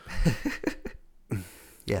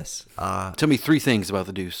 Yes. Tell me 3 things about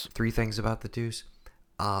the Deuce. 3 things about the Deuce.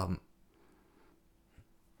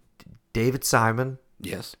 David Simon.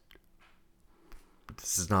 Yes.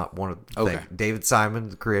 This is not one of the Okay. things. David Simon,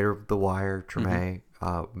 the creator of The Wire, Treme,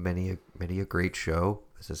 many a great show.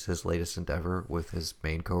 This is his latest endeavor with his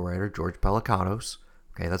main co-writer, George Pelicanos.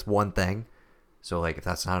 Okay, that's one thing. So, like, if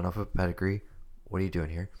that's not enough of a pedigree, what are you doing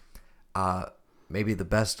here? Maybe the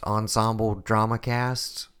best ensemble drama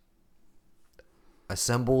cast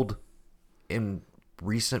assembled in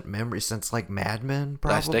recent memory since, like, Mad Men,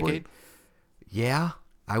 probably. Last decade. Yeah,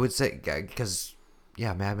 I would say, because,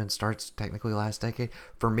 yeah, Mad Men starts technically last decade.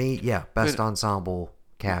 For me, yeah, best ensemble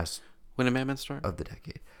cast When did Mad Men start? of the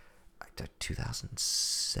decade.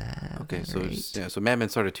 2007. Okay, so or 8. so Mad Men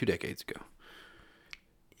started 2 decades ago.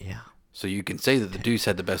 Yeah. So you can say that the Deuce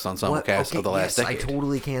had the best ensemble What? cast Okay, of the last yes, decade. I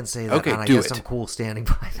totally can say that. Okay, and I do guess it. I'm cool standing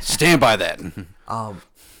by that. Stand by that.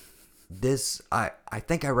 This I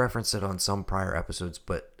think I referenced it on some prior episodes,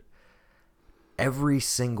 but every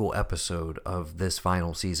single episode of this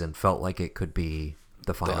final season felt like it could be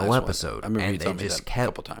the final last one. episode. I remember you And telling they me just that a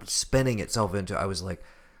couple kept times. spinning itself into, I was like,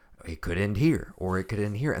 it could end here or it could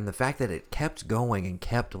end here. And the fact that it kept going and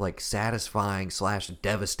kept like satisfying /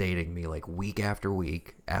 devastating me like week after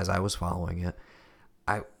week as I was following it,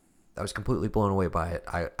 I was completely blown away by it.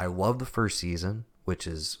 I love the first season, which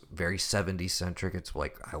is very 70s centric. It's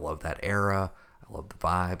like, I love that era. I love the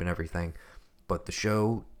vibe and everything. But the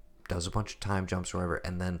show does a bunch of time jumps or whatever.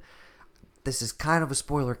 And then this is kind of a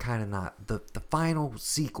spoiler, kind of not. The final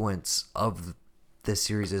sequence of this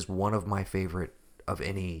series is one of my favorite of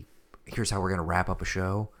any. Here's how we're gonna wrap up a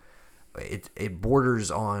show. It borders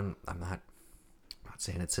on. I'm not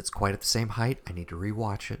saying it sits quite at the same height. I need to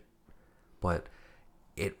rewatch it, but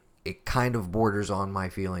it kind of borders on my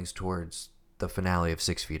feelings towards the finale of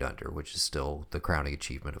 6 Feet Under, which is still the crowning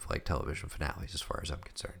achievement of like television finales as far as I'm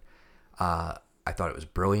concerned. I thought it was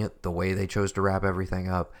brilliant the way they chose to wrap everything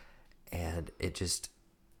up, and it just,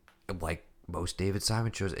 like most David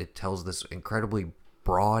Simon shows, it tells this incredibly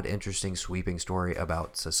broad, interesting, sweeping story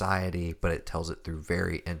about society, but it tells it through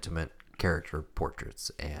very intimate character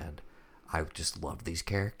portraits. And I just love these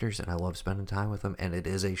characters, and I love spending time with them. And it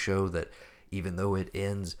is a show that, even though it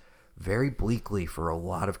ends very bleakly for a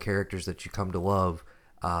lot of characters that you come to love,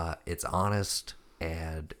 it's honest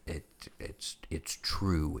and it's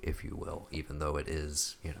true, if you will, even though it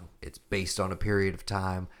is, it's based on a period of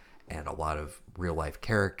time and a lot of real life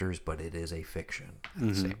characters, but it is a fiction at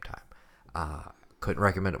the same time. Couldn't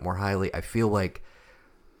recommend it more highly. I feel like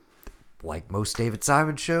most David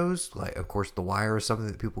Simon shows, like of course The Wire is something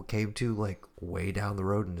that people came to like way down the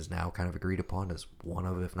road and is now kind of agreed upon as one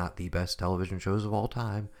of, if not the best television shows of all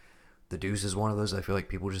time. The Deuce is one of those I feel like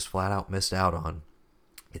people just flat out missed out on.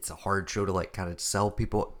 It's a hard show to like kind of sell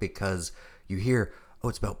people because you hear, oh,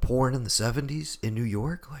 it's about porn in the 70s in New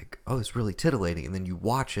York. Like, oh, it's really titillating. And then you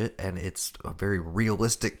watch it and it's a very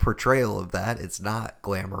realistic portrayal of that. It's not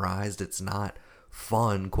glamorized. It's not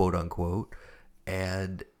fun, quote unquote.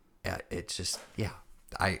 And it's just, yeah,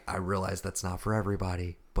 I realize that's not for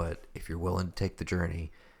everybody. But if you're willing to take the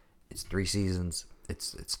journey, it's 3 seasons.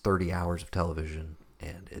 It's 30 hours of television.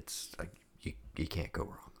 And it's like, you can't go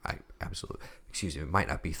wrong. It might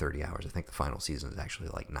not be 30 hours. I think the final season is actually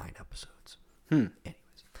like 9 episodes. Anyways,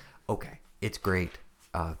 okay, it's great.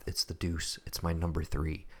 It's The Deuce. It's my number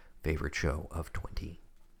 3 favorite show of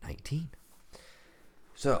 2019.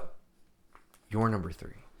 So, your number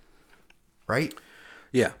 3, right?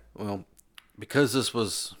 Yeah, well, because this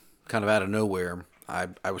was kind of out of nowhere, I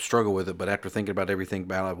would struggle with it. But after thinking about everything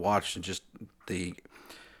about I've watched and just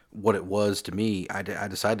what it was to me, I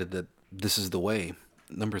decided that this is the way.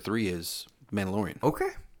 Number 3 is Mandalorian. Okay.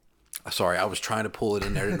 Sorry, I was trying to pull it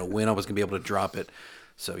in there. I didn't know when I was going to be able to drop it.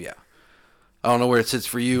 So, yeah. I don't know where it sits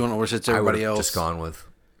for you. I don't know where it sits everybody else. Just gone with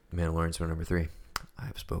Mandalorian's my number 3. I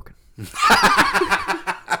have spoken.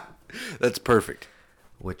 That's perfect.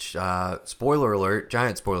 Which, spoiler alert,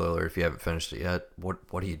 giant spoiler alert if you haven't finished it yet. What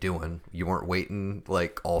are you doing? You weren't waiting,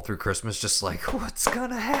 like, all through Christmas, just like, what's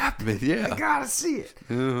gonna happen? Yeah. I gotta see it.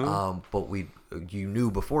 But you knew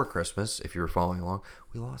before Christmas, if you were following along,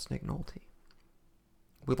 we lost Nick Nolte.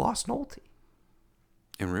 We lost Nolte.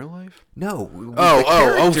 In real life? No. I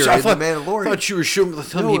thought, The Mandalorian. thought you were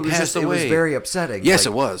telling me he passed away. It was very upsetting. Yes,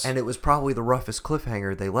 it was. And it was probably the roughest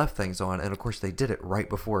cliffhanger they left things on. And of course, they did it right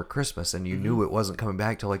before Christmas. And you knew it wasn't coming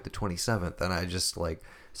back till like the 27th. And I just like,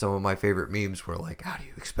 some of my favorite memes were like, how do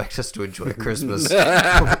you expect us to enjoy Christmas?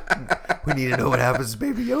 We need to know what happens to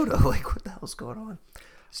Baby Yoda. Like, what the hell's going on?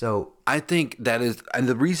 So I think that is, and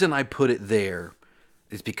the reason I put it there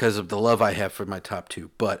is because of the love I have for my top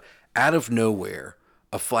 2. But out of nowhere,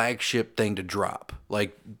 a flagship thing to drop,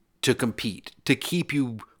 like to compete, to keep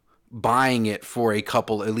you buying it for a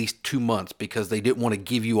couple, at least 2 months, because they didn't want to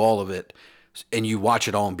give you all of it, and you watch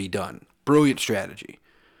it all and be done. Brilliant strategy.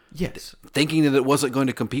 yes. Thinking that it wasn't going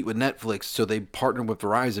to compete with Netflix, so they partnered with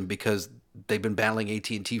Verizon because they've been battling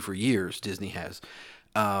AT&T for years. Disney has.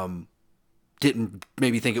 Didn't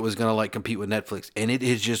maybe think it was going to like compete with Netflix, and it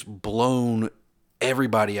has just blown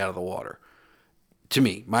everybody out of the water. To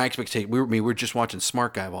me, my expectation, we're just watching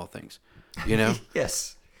Smart Guy of all things, you know?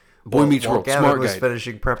 Yes. Boy Meets While World, Gavin Smart was Guy.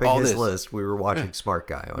 finishing prepping All his this. list, we were watching Smart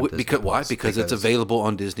Guy on Disney Why? Plus, Because it's available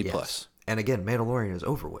on Disney yes. Plus. And again, Mandalorian is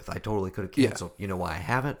over with. I totally could have canceled. You know why I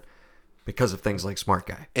haven't? Because of things like Smart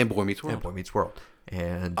Guy And Boy Meets World. and Boy Meets World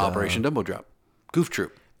and Operation Dumbo Drop. Goof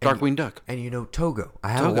Troop. Darkwing Duck. And Togo. I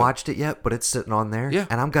haven't Togo. watched it yet, but it's sitting on there. Yeah.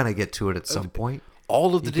 And I'm going to get to it at some point.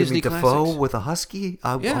 All of the You give me Disney Defoe classics. with a husky?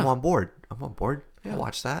 I'm Yeah. on board. I'll Yeah.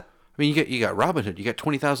 watch that. I mean, you got Robin Hood. You got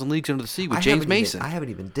 20,000 Leagues Under the Sea with I James haven't Mason. I haven't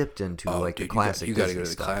even dipped into the Dude, classic. You got to Disney go to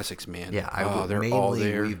the stuff. classics, man. Yeah, they're mainly all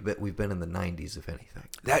there. we've been in the '90s, if anything.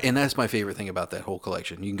 That's my favorite thing about that whole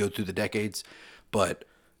collection. You can go through the decades, but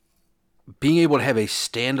being able to have a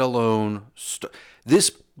standalone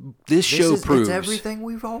this show proves it's everything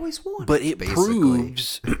we've always wanted. but it basically.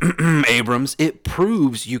 proves Abrams, it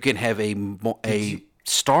proves you can have a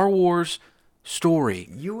Star Wars story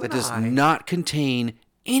that does not contain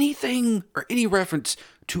anything or any reference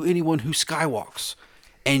to anyone who skywalks,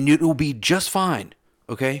 and it will be just fine.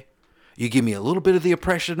 Okay, you give me a little bit of the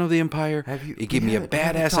oppression of the Empire. You give me a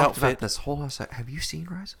badass outfit. About this whole have you seen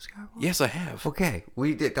Rise of Skywalker? Yes, I have. Okay,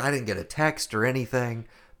 I didn't get a text or anything.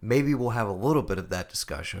 Maybe we'll have a little bit of that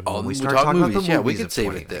discussion when we We'll start talk talking movies. about the Yeah, we movies could of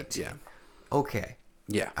save it then. 2019. Yeah. Okay.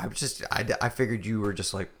 Yeah. I figured you were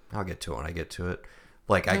just like, I'll get to it when I get to it.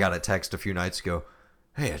 Like, I got a text a few nights ago,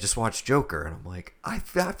 hey, I just watched Joker. And I'm like, I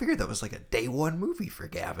figured that was like a day one movie for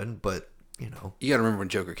Gavin, but, You got to remember when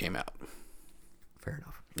Joker came out. fair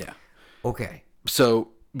enough. Yeah. Okay. So,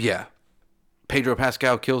 yeah. Pedro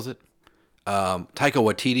Pascal kills it. Taika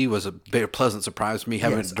Waititi was a very pleasant surprise for me.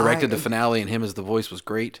 Having directed the finale and him as the voice was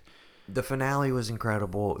great. The finale was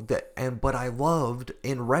incredible. But I loved,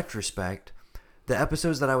 in retrospect, the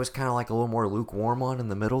episodes that I was kind of like a little more lukewarm on in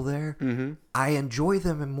the middle there. Mm-hmm. I enjoy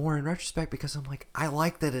them more in retrospect because I'm like, I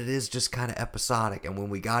like that it is just kind of episodic. And when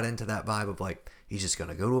we got into that vibe of like, he's just going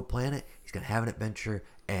to go to a planet, he's going to have an adventure,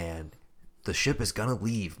 and the ship is going to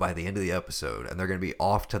leave by the end of the episode, and they're going to be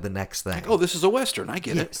off to the next thing. Oh, this is a Western. I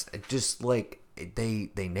get it. Just like they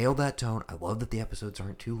nailed that tone. I love that the episodes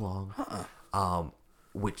aren't too long.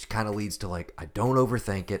 Which kind of leads to like, I don't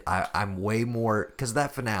overthink it. I'm way more, because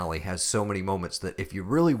that finale has so many moments that if you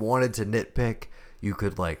really wanted to nitpick, you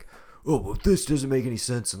could like, oh, well, this doesn't make any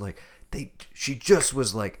sense. And like, she just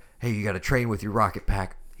was like, hey, you got to train with your rocket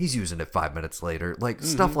pack. He's using it 5 minutes later. Like,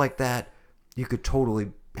 stuff like that, you could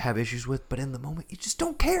totally have issues with, but in the moment you just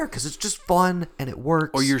don't care because it's just fun and it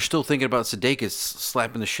works. Or you're still thinking about Sudeikis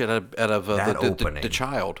slapping the shit out of the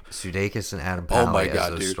child. Sudeikis and Adam Pally. Oh my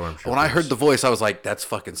god, dude! When I heard the voice, I was like, "That's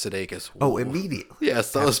fucking Sudeikis." Oh, immediately.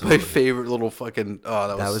 Yes, that was my favorite little fucking.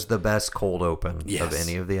 Oh, that was the best cold open Yes. of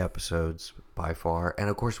any of the episodes by far. And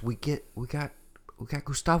of course, we got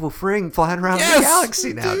Gustavo Fring flying around the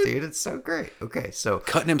galaxy now, dude. It's so great. Okay, so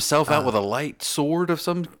cutting himself out with a light sword of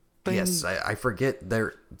some thing. Yes, I forget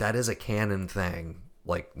that is a canon thing.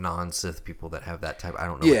 Like non-Sith people that have that type. I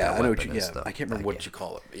don't know. Yeah, what that I know what weapon you. is, Yeah, though. I can't remember what you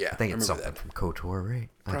call it. Yeah, I think it's something that. from KOTOR, right?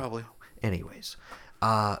 Probably. Anyways,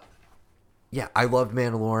 yeah, I loved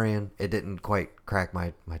Mandalorian. It didn't quite crack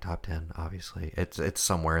my top 10. Obviously, it's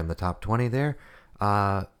somewhere in the top 20 there.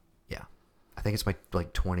 Yeah, I think it's my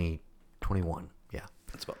like 21. Yeah,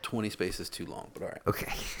 it's about 20 spaces too long, but all right.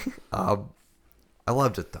 Okay. I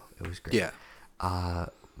loved it though. It was great. Yeah.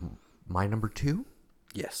 My number 2.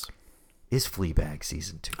 Yes. Is Fleabag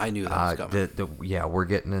season 2. I knew that was coming. Yeah, we're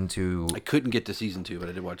getting into. I couldn't get to season 2, but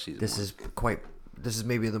I did watch season 1. This is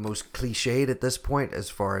maybe the most cliched at this point, as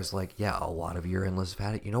far as like, yeah, a lot of your endless have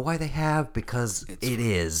had it. You know why they have? Because it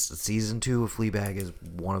is season 2 of Fleabag is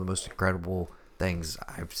one of the most incredible things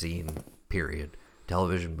I've seen. Period.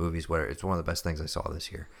 Television, movies, whatever. It's one of the best things I saw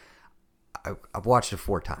this year. I've watched it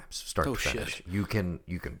 4 times, start to finish. Shit. You can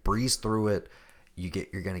breeze through it.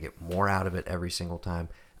 You're gonna get more out of it every single time.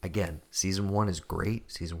 Again, season 1 is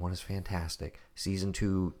great. Season 1 is fantastic. Season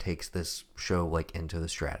 2 takes this show like into the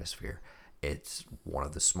stratosphere. It's one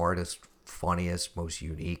of the smartest, funniest, most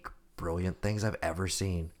unique, brilliant things I've ever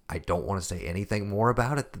seen. I don't want to say anything more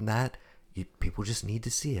about it than that. People just need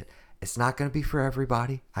to see it. It's not going to be for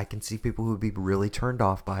everybody. I can see people who would be really turned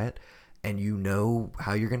off by it. And you know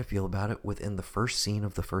how you're going to feel about it within the first scene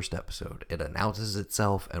of the first episode. It announces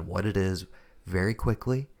itself and what it is very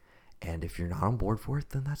quickly. And if you're not on board for it,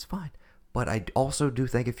 then that's fine. But I also do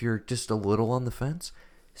think if you're just a little on the fence,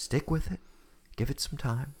 stick with it. Give it some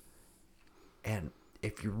time. And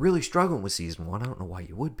if you're really struggling with season 1, I don't know why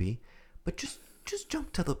you would be, but just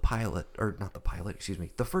jump to the pilot, or not the pilot, excuse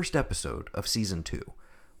me, the first episode of season 2,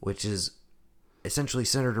 which is essentially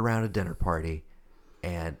centered around a dinner party.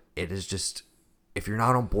 And it is just, if you're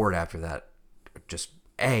not on board after that, just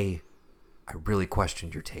I really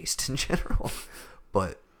questioned your taste in general,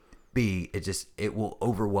 but B, it will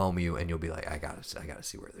overwhelm you, and you'll be like, I gotta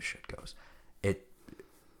see where this shit goes.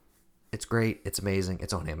 It's great. It's amazing.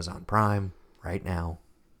 It's on Amazon Prime right now.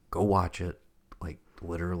 Go watch it. Like,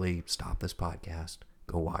 literally stop this podcast.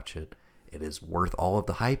 Go watch it. It is worth all of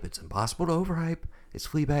the hype. It's impossible to overhype. It's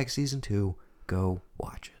Fleabag season 2. Go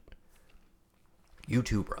watch it. You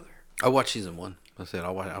too, brother. I watched season 1. I said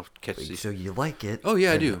I'll catch season. So you like it? Oh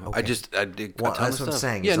yeah, I do. Okay. I did. Well, a ton that's of what I'm stuff.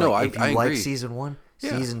 saying. Yeah, It's no, like, if you I like agree. season 1,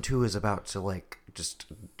 Yeah. season 2 is about to like just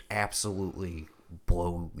absolutely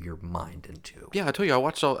blow your mind into. Yeah, I told you I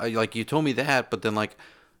watched all. Like you told me that, but then like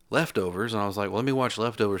Leftovers, and I was like, well, let me watch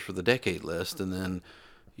Leftovers for the decade list, and then,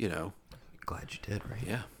 Glad you did, right?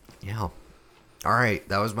 yeah, Yeah. All right,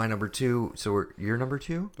 that was my number 2. So you're number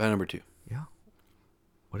 2? my number 2. Yeah.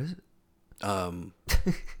 What is it?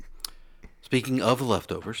 Speaking of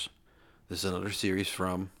Leftovers, this is another series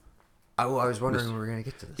from. Oh, I was wondering when we were gonna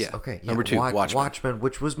get to this. Yeah. Okay. Number 2, Watchmen.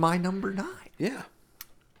 which was my number 9. Yeah,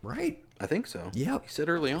 Right. I think so. Yep. He said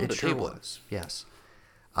early on It to sure table it. was. Yes.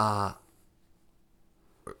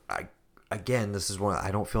 Again, this is one. I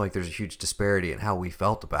don't feel like there's a huge disparity in how we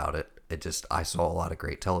felt about it. I saw a lot of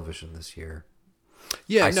great television this year.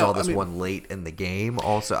 Yeah, I no, saw this I mean, one late in the game.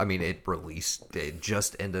 Also, I mean, it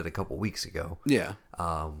just ended a couple weeks ago. Yeah,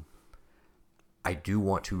 I do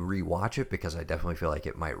want to rewatch it because I definitely feel like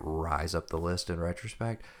it might rise up the list in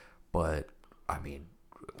retrospect. But I mean,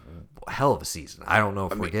 hell of a season. I don't know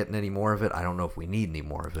if we're getting any more of it. I don't know if we need any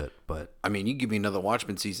more of it. But I mean, you give me another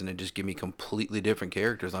Watchmen season and just give me completely different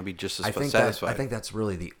characters, I'll be just as I think satisfied. I think that's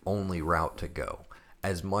really the only route to go.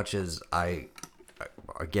 As much as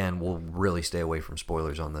again, we'll really stay away from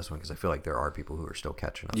spoilers on this one because I feel like there are people who are still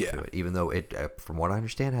catching up Yeah. to it. Even though it, from what I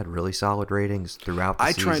understand, had really solid ratings throughout the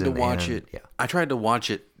season. I tried to watch and- it. Yeah. I tried to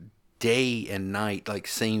watch it day and night, like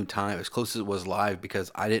same time, as close as it was live,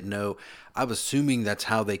 because I didn't know. I was assuming that's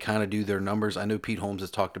how they kind of do their numbers. I know Pete Holmes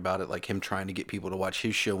has talked about it, like him trying to get people to watch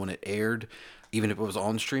his show when it aired, even if it was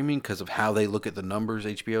on streaming, because of how they look at the numbers.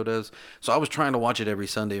 HBO does. So I was trying to watch it every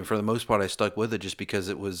Sunday, and for the most part, I stuck with it just because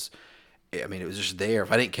it was. I mean, it was just there.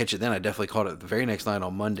 If I didn't catch it then, I definitely caught it the very next night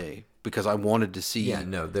on Monday because I wanted to see. Yeah,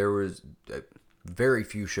 no, there was very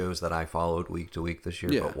few shows that I followed week to week this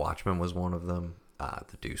year, Yeah. but Watchmen was one of them.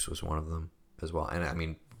 The Deuce was one of them as well. And I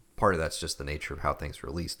mean, part of that's just the nature of how things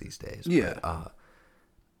release these days. Yeah. But,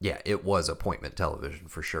 yeah, it was appointment television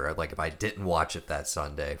for sure. Like if I didn't watch it that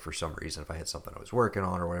Sunday for some reason, if I had something I was working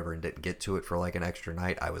on or whatever and didn't get to it for like an extra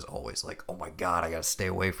night, I was always like, oh my God, I got to stay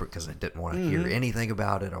away from it because I didn't want to hear anything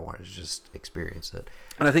about it. I wanted to just experience it.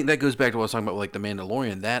 And I think that goes back to what I was talking about, with, like, The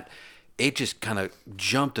Mandalorian. That it just kind of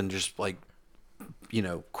jumped and just like,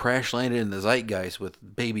 crash landed in the zeitgeist with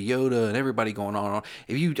Baby Yoda and everybody going on and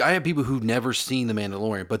on. I have people who've never seen The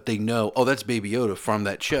Mandalorian, but they know, oh, that's Baby Yoda from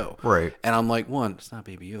that show, Right. And I'm like, one, it's not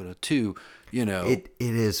Baby Yoda. Two, It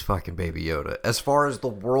is fucking Baby Yoda. As far as the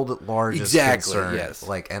world at large Exactly, is concerned, yes.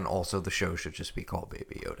 like, and also the show should just be called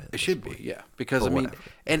Baby Yoda. it should be, yeah, because But I mean, whatever.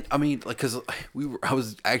 and I mean, like, because I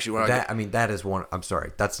was actually when That is one. I'm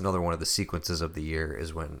sorry. That's another one of the sequences of the year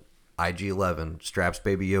is when IG-11 straps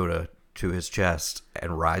Baby Yoda to his chest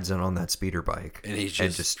and rides in on that speeder bike, And he's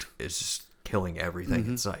just is just killing everything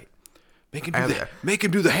in sight. make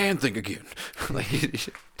him do the hand thing again. Like,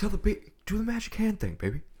 Do the magic hand thing,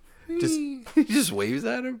 baby. Just he just waves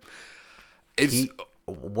at him. It's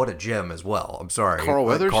what a gem as well. I'm sorry, Carl Like,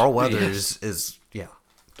 Weathers? Carl Weathers is yeah.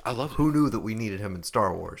 I love Who knew that we needed him in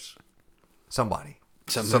Star Wars? Somebody.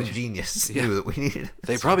 Some genius knew that we needed him.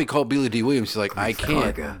 They probably called Billy D. Williams. He's like, I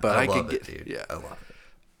can't, Farraga. but I love could it, get. dude. Yeah, I love it.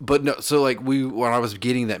 but no. So like when I was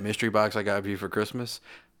getting that mystery box I got for you for Christmas,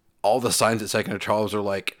 all the signs at Second of Charles are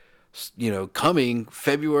like, coming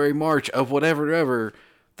February, March of whatever.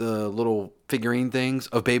 The little figurine things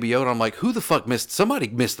of Baby Yoda. I'm like, who the fuck somebody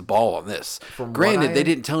missed the ball on this. Granted, they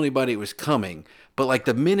didn't tell anybody it was coming, but like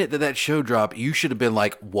the minute that show dropped, you should have been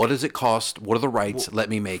like, what does it cost? What are the rights? Let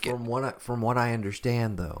me make it. From what I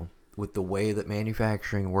understand, though, with the way that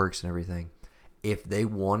manufacturing works and everything, if they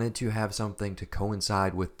wanted to have something to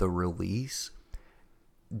coincide with the release,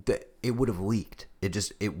 it would have leaked.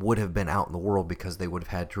 It would have been out in the world because they would have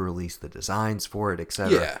had to release the designs for it,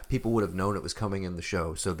 etc. Yeah. People would have known it was coming in the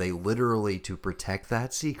show. So they literally, to protect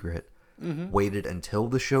that secret, waited until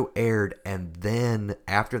the show aired, and then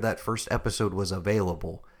after that first episode was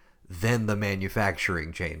available, then the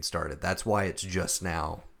manufacturing chain started. That's why it's just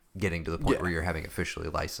now getting to the point where you're having officially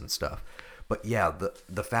licensed stuff. But yeah,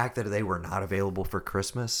 the fact that they were not available for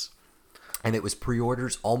Christmas, and it was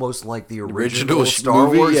pre-orders almost like the original Star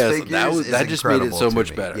movie, Wars yes, figures. that just made it incredible so to much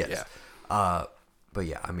me. better. Yes. Yeah. But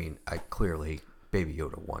yeah, I mean, I clearly Baby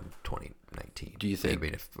Yoda won 2019. Do you think? I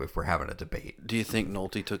mean, if we're having a debate, Do you think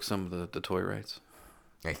Nolte took some of the toy rights?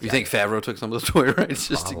 yeah, You think Favreau took some of the toy rights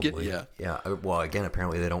just to get? probably. Yeah. Well, again,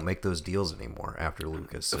 apparently they don't make those deals anymore after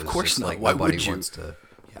Lucas. Of It's course just not. Like Why nobody would you? wants to.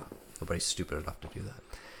 Yeah, nobody's stupid enough to do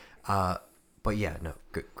that. But yeah, no,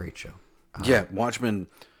 great show. Yeah, Watchmen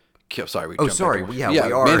Sorry, we Oh, jumped sorry. back to, We are.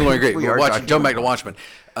 Mandalorian, great. We We're are watching, talking jump back to about Watchmen.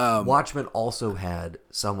 Watchmen also had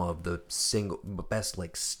some of the best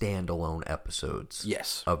like standalone episodes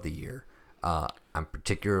Yes. of the year. I'm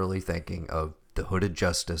particularly thinking of the Hooded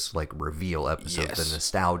Justice like reveal episode, Yes. the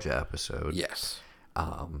nostalgia episode. Yes.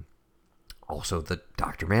 Also the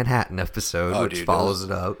Dr. Manhattan episode, Oh, which dude, follows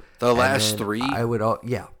it up. the And last then three? I would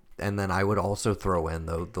and then I would also throw in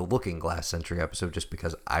the Looking Glass Century episode just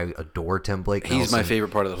because I adore Tim Blake Nelson. He's my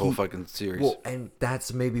favorite part of the whole fucking series. Well, and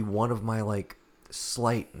that's maybe one of my like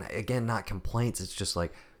slight, again, not complaints. It's just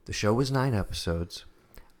like the show was 9 episodes.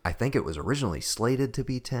 I think it was originally slated to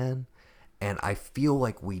be 10, and I feel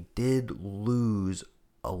like we did lose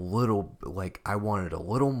a little. Like I wanted a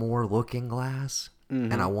little more Looking Glass,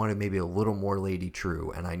 and I wanted maybe a little more Lady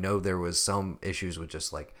True. And I know there was some issues with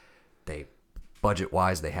just like they budget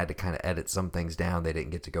wise they had to kind of edit some things down. They didn't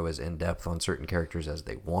get to go as in depth on certain characters as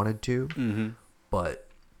they wanted to, but.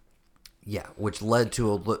 Yeah, which led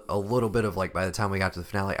to a little bit of like by the time we got to the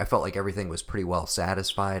finale, I felt like everything was pretty well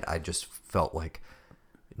satisfied. I just felt like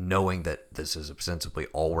knowing that this is ostensibly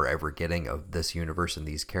all we're ever getting of this universe and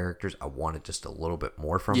these characters, I wanted just a little bit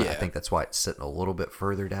more from it. I think that's why it's sitting a little bit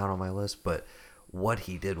further down on my list. But what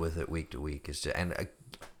he did with it week to week is just, and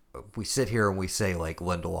we sit here and we say like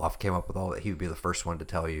Lindelof came up with all that. He would be the first one to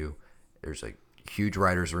tell you there's a huge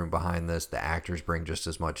writer's room behind this. The actors bring just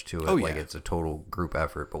as much to it. Like it's a total group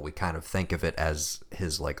effort, but we kind of think of it as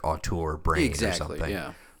his like auteur brain or something.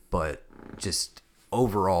 Yeah. But just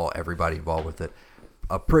overall, everybody involved with it,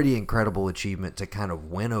 a pretty incredible achievement to kind of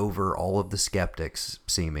win over all of the skeptics,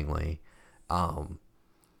 seemingly,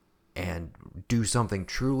 and do something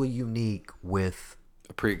truly unique with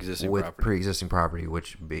pre-existing property,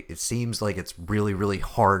 which it seems like it's really, really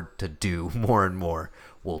hard to do more and more.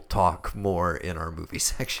 We'll talk more in our movie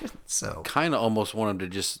section. So kind of almost want him to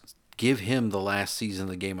just give him the last season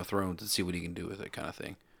of Game of Thrones and see what he can do with it, kind of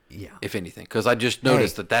thing. Yeah, if anything, because I just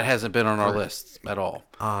noticed that hasn't been on our list at all.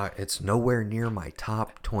 It's nowhere near my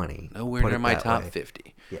top 20. Nowhere near my top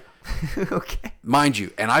 50. Yeah. Okay. Mind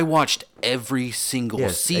you, and I watched every single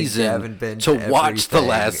season been to watch the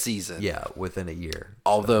last season. Yeah, within a year.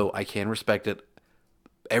 Although I can respect it.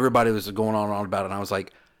 Everybody was going on and on about it, and I was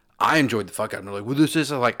like, I enjoyed the fuck out of it. They're like, well, this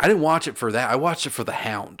is like, I didn't watch it for that. I watched it for the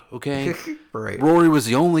Hound, okay? Right. Rory was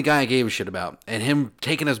the only guy I gave a shit about. And him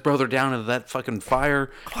taking his brother down into that fucking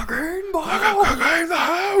fire. Clockering the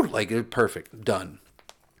Hound! Like, perfect. Done.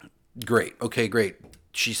 Great. Okay, great.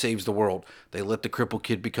 She saves the world. They let the crippled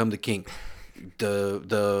kid become the king.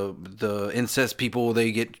 The incest people,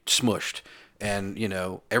 they get smushed. And, you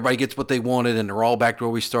know, everybody gets what they wanted, and they're all back to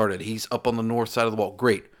where we started. He's up on the north side of the wall.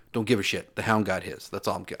 Great. Don't give a shit. The Hound got his. That's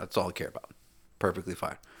all I care about. Perfectly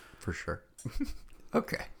fine. For sure.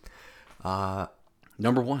 Okay.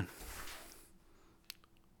 Number 1.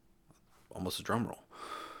 Almost a drum roll.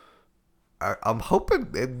 I'm hoping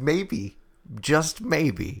maybe, just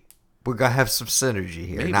maybe, we're going to have some synergy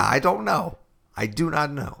here. Maybe. Now, I don't know. I do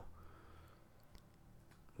not know.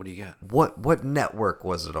 What do you got? What network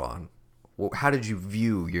was it on? How did you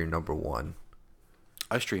view your number 1?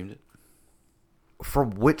 I streamed it.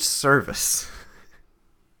 From which service?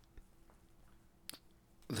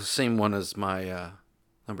 The same one as my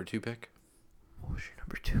number 2 pick. What was your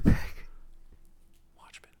number 2 pick?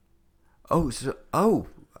 Watchmen.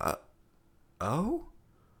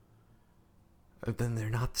 Then they're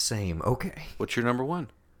not the same. Okay. What's your number 1? I'm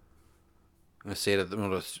gonna say it. I'm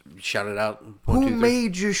gonna shout it out. Who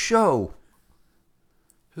made your show?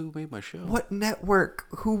 Who made my show? What network?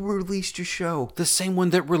 Who released your show? The same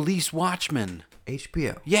one that released Watchmen.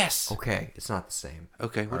 HBO. Yes. Okay, it's not the same.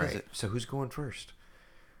 Okay, what is it? So who's going first?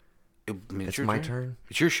 It's my turn.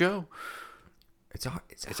 It's your show. It's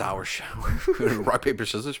our show. Rock, paper,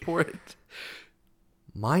 scissors for it.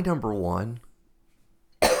 My number 1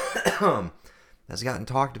 has gotten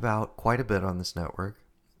talked about quite a bit on this network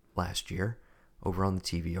last year over on the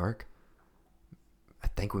TV arc. I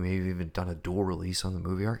think we may have even done a dual release on the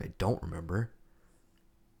movie arc. I don't remember.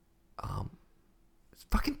 It's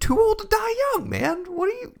fucking Too Old to Die Young, man.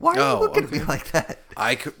 Why are you looking at me like that?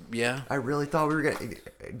 Yeah. I really thought we were gonna,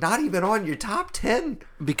 not even on your top 10.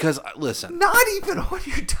 Because listen, Not even on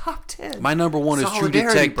your top 10. my number 1 is True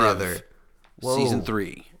Solidarity, Detective, brother. Whoa. season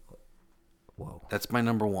 3. Whoa. That's my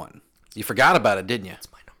number 1. You forgot about it, didn't you?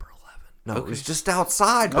 It's my number 11. No, it was just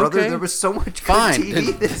outside, brother. Okay. There was so much good Fine.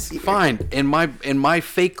 TV this year. Fine. In my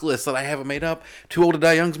fake list that I haven't made up, Too Old to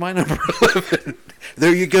Die Young's my number 11.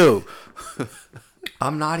 There you go.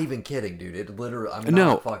 I'm not even kidding, dude. It literally, I'm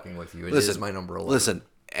not fucking with you. It is my number 11. Listen,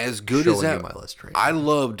 as good Showing as that, you my list right I now.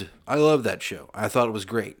 loved that show. I thought it was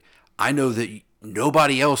great. I know that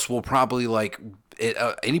nobody else will probably like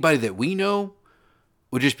anybody that we know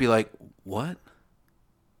would just be like, what?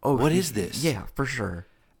 Oh, What is this? Yeah, for sure.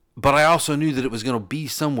 But I also knew that it was going to be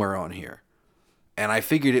somewhere on here. And I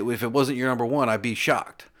figured if it wasn't your number one, I'd be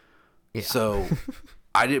shocked. Yeah. So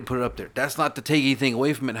I didn't put it up there. That's not to take anything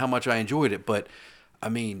away from it and how much I enjoyed it. But, I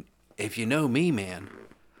mean, if you know me, man.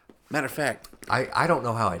 Matter of fact. I don't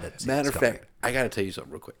know how I did. Matter of fact, I got to tell you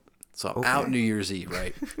something real quick. So I'm out New Year's Eve,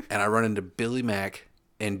 right? And I run into Billy Mack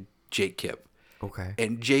and Jake Kipp. Okay.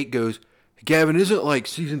 And Jake goes, Gavin, isn't like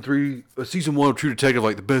season 1 of True Detective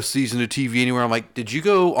like the best season of TV anywhere? I'm like, did you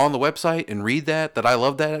go on the website and read that I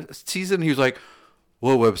love that season? He was like,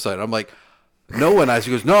 what website? I'm like, no one. He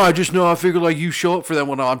goes, no, I just know. I figured like you show up for that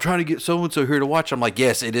one. I'm trying to get so-and-so here to watch. I'm like,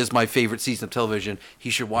 yes, it is my favorite season of television. He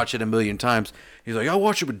should watch it a million times. He's like, I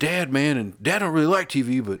watch it with Dad, man. And Dad don't really like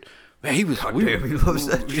TV, but man, he was. Damn, he loves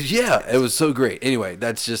that. Yeah, it was so great. Anyway,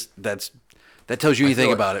 that tells you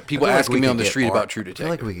anything about it. People asking me on the street about True Detective. I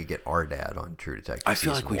feel like we could get our dad on True Detective. I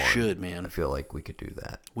feel like we should, man. I feel like we could do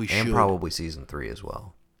that. We and should. Probably season 3 as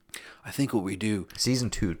well. I think what we do. Season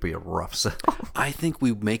 2 would be a rough sell. I think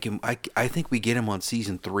we make him. I think we get him on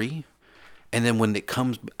season 3, and then when it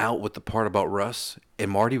comes out with the part about Russ and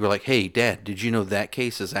Marty, we're like, "Hey, Dad, did you know that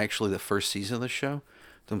case is actually the first season of the show?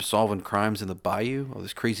 Them solving crimes in the bayou, all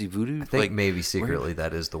this crazy voodoo." I think maybe secretly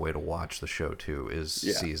that is the way to watch the show too. Is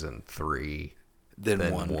season 3, then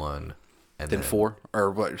 1, and then 4, or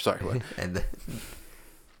what? Sorry, what? and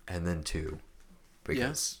then 2,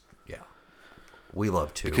 because. We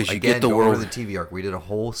love 2. Because you Again, get the go world. over the TV arc. We did a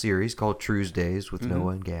whole series called Tuesdays with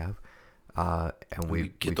Noah and Gav. And we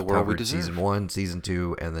get the world we covered deserve. season 1, season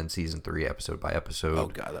 2, and then season 3 episode by episode. Oh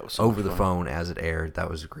god, that was so over the fun. phone as it aired. That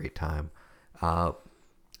was a great time. Not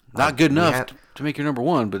good enough to make your number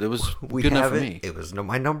 1, but it was good enough for me. It was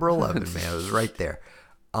my number 11, man. It was right there.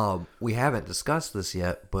 We haven't discussed this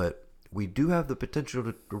yet, but we do have the potential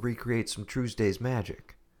to recreate some Tuesdays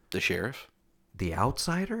magic. The sheriff, The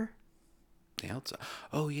Outsider, the outside.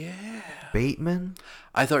 Oh yeah, Bateman.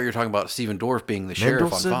 I thought you were talking about Stephen Dorff being the sheriff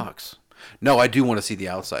Mendelsohn? on Fox. No, I do want to see The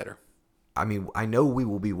Outsider. I mean, I know we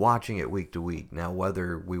will be watching it week to week. Now,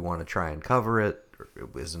 whether we want to try and cover it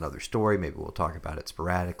is another story. Maybe we'll talk about it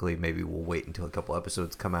sporadically. Maybe we'll wait until a couple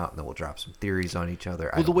episodes come out and then we'll drop some theories on each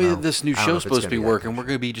other. Well, the way that this new show's supposed to be working, we're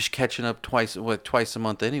going to be just catching up twice a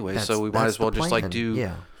month anyway. So we might as well just like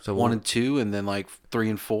do 1 and 2, and then like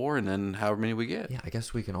 3 and 4, and then however many we get. Yeah, I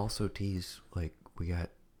guess we can also tease like we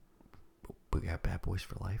got Bad Boys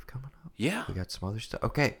for Life coming up. Yeah, we got some other stuff.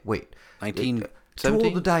 Okay, wait. 1917. Too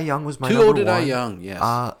Old to Die Young was my Too number Old to 1. Die Young.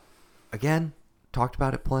 Yes. Again, talked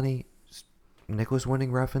about it plenty. Nicholas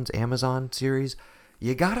Winding Refn's Amazon series.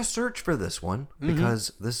 You gotta search for this one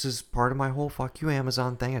because this is part of my whole fuck you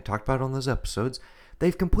Amazon thing. I talked about it on those episodes.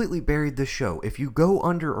 They've completely buried this show. If you go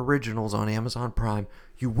under originals on Amazon Prime,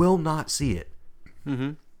 you will not see it.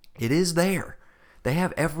 Mm-hmm. It is there. They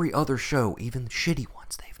have every other show, even the shitty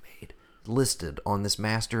ones they've made, listed on this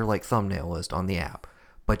master like thumbnail list on the app.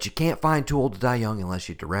 But you can't find Too Old to Die Young unless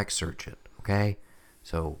you direct search it. Okay,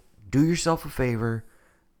 so do yourself a favor.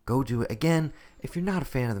 Go do it. Again, if you're not a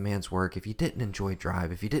fan of the man's work, if you didn't enjoy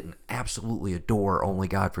Drive, if you didn't absolutely adore Only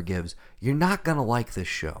God Forgives, you're not going to like this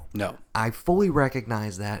show. No. I fully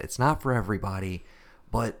recognize that. It's not for everybody,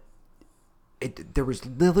 but there was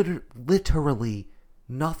literally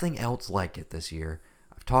nothing else like it this year.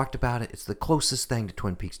 I've talked about it. It's the closest thing to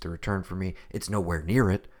Twin Peaks: The Return for me. It's nowhere near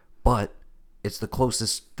it, but it's the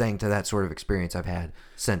closest thing to that sort of experience I've had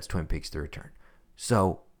since Twin Peaks: The Return.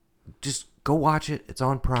 So just go watch it. It's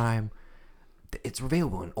on Prime. It's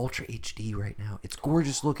available in Ultra HD right now. It's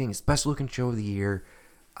gorgeous looking. It's the best looking show of the year,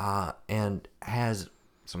 and has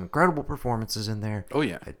some incredible performances in there. Oh,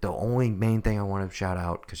 yeah. The only main thing I want to shout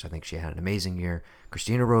out, because I think she had an amazing year,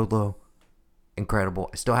 Christina Rodlow, incredible.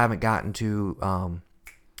 I still haven't gotten to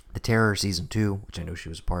The Terror Season 2, which I know she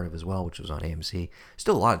was a part of as well, which was on AMC.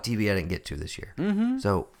 Still a lot of TV I didn't get to this year. Mm-hmm.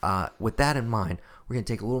 So with that in mind, we're going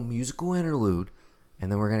to take a little musical interlude, and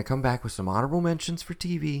then we're going to come back with some honorable mentions for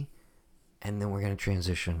TV, and then we're going to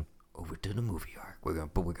transition over to the movie arc. We're going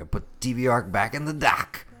to put the TV arc back in the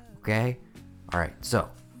dock. Okay? All right. So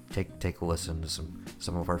take a listen to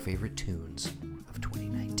some of our favorite tunes of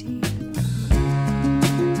 2019.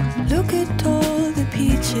 Look at all the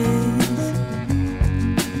peaches.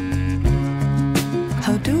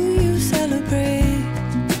 How do you celebrate?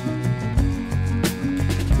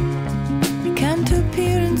 Can't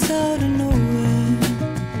appearance out of nowhere.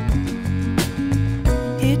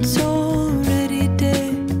 It's already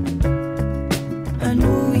dead. I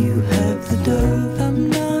know you have the dove. I'm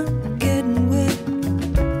not getting wet.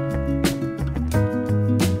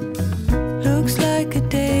 Looks like a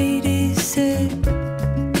date is set.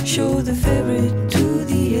 show the ferret to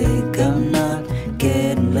the egg. I'm not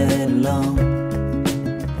getting let along.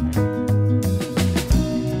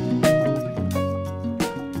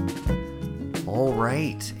 All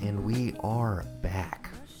right, and we are back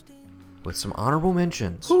with some honorable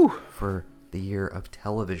mentions for the year of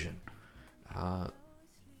television. I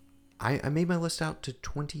made my list out to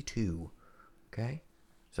 22. Okay,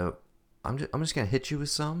 so I'm just gonna hit you with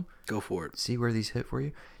some. Go for it. See where these hit for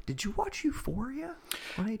you. Did you watch Euphoria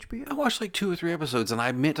on HBO? I watched like 2 or 3 episodes, and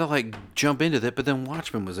I meant to like jump into that, but then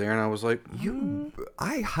Watchmen was there, and I was like,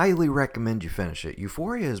 I highly recommend you finish it.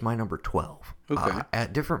 Euphoria is my number 12. Okay.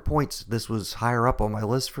 At different points, this was higher up on my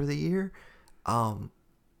list for the year. I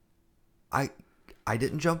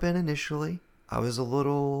didn't jump in initially. I was a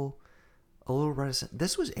little reticent.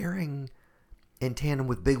 This was airing in tandem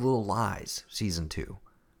with Big Little Lies season 2,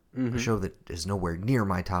 a show that is nowhere near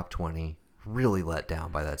my top 20. Really let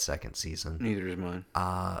down by that second season. neither is mine.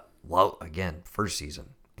 Well, again, first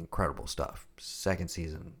season, incredible stuff. Second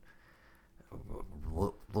season,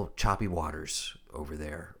 little choppy waters over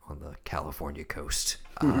there on the California coast.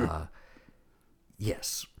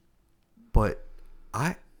 Yes, but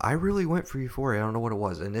I really went for Euphoria. I don't know what it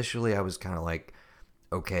was. Initially, I was kind of like,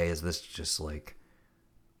 okay, is this just like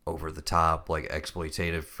over the top, like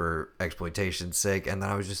exploitative for exploitation's sake? And then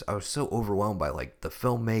I was so overwhelmed by like the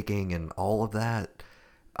filmmaking and all of that.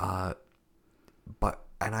 I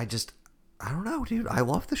don't know, dude. I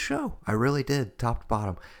love the show. I really did, top to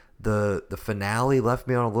bottom. The finale left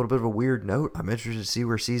me on a little bit of a weird note. I'm interested to see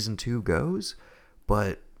where season 2 goes,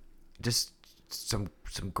 but just some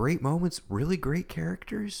great moments, really great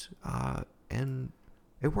characters, and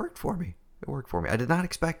it worked for me. I did not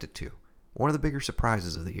expect it to. One of the bigger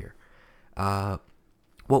surprises of the year.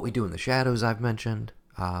 What We Do in the Shadows, I've mentioned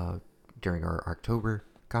during our October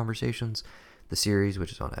conversations. The series,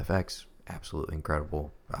 which is on FX, absolutely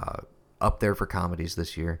incredible. Up there for comedies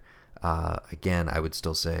this year. Again, I would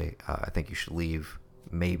still say I Think You Should Leave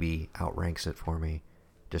maybe outranks it for me,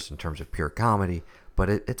 just in terms of pure comedy. But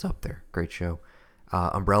it's up there. Great show.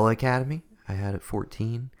 Umbrella Academy, I had at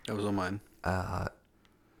 14. That was on mine.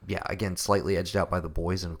 Yeah, again, slightly edged out by The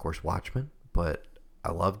Boys and, of course, Watchmen. But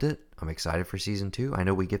I loved it. I'm excited for season 2. I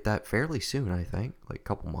know we get that fairly soon, I think. Like a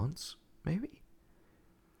couple months, maybe.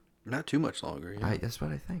 Not too much longer. Yeah. That's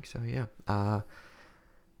what I think, so yeah.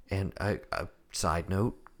 And a side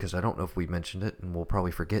note, because I don't know if we mentioned it, and we'll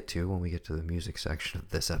probably forget to when we get to the music section of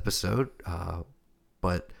this episode,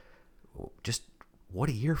 but just what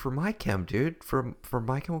a year for My Chem, dude. For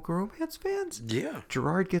My Chemical Romance fans. Yeah.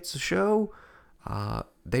 Gerard gets a show.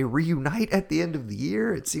 They reunite at the end of the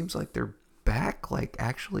year. It seems like they're back, like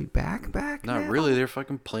actually back Not now. really. They're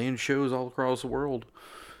fucking playing shows all across the world.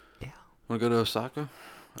 Yeah. Want to go to Osaka?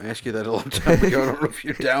 I asked you that a long time ago. I don't know if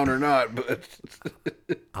you're down or not, but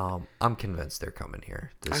I'm convinced they're coming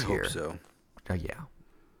here this year. I hope so.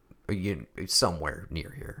 Yeah. Somewhere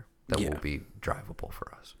near here that Yeah. will be drivable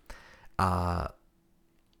for us.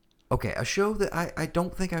 Okay, a show that I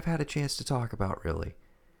don't think I've had a chance to talk about really.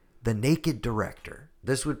 The Naked Director.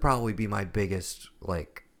 This would probably be my biggest,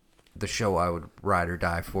 like, the show I would ride or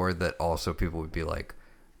die for, that also people would be like,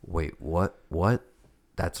 wait, what?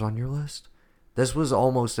 That's on your list? This was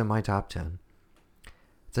almost in my top 10.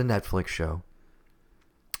 It's a Netflix show.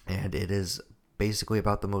 And it is basically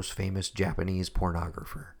about the most famous Japanese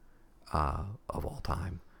pornographer of all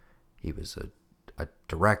time. He was a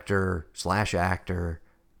director / actor,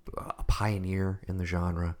 a pioneer in the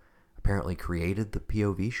genre. Apparently created the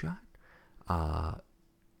POV shot.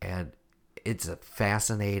 And it's a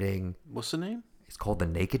fascinating... What's the name? It's called The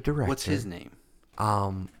Naked Director. What's his name?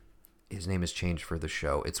 His name has changed for the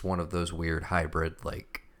show. It's one of those weird hybrid,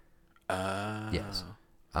 like... Yes.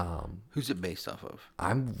 Who's it based off of?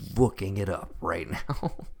 I'm looking it up right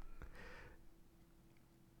now.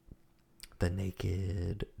 The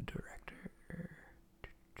Naked Director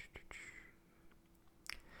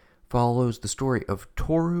follows the story of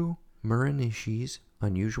Toru Muranishi's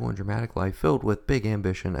unusual and dramatic life filled with big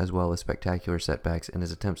ambition as well as spectacular setbacks in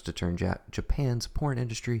his attempts to turn Japan's porn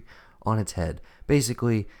industry on its head.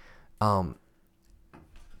 Basically, the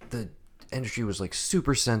industry was like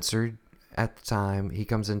super censored at the time. He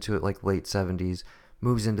comes into it like late 70s,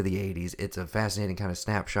 moves into the 80s. It's a fascinating kind of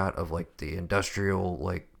snapshot of like the industrial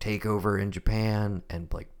like takeover in Japan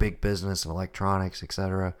and like big business and electronics,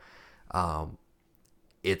 etc.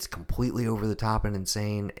 It's completely over the top and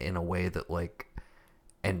insane in a way that like,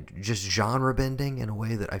 and just genre bending in a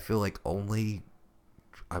way that I feel like only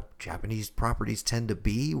Japanese properties tend to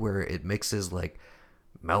be, where it mixes like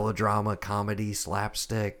melodrama, comedy,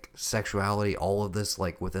 slapstick, sexuality, all of this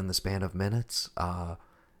like within the span of minutes.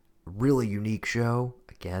 Really unique show.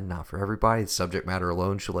 Again, not for everybody. Subject matter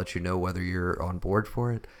alone should let you know whether you're on board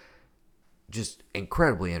for it. Just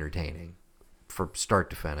incredibly entertaining from start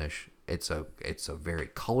to finish. It's a very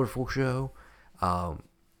colorful show.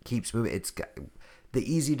 Keeps moving. It's got,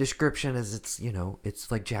 the easy description is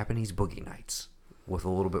it's like Japanese boogie nights with a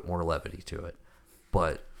little bit more levity to it.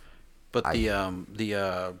 But like,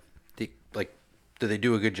 did they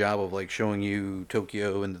do a good job of like showing you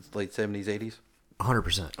Tokyo in the late 70s, 80s?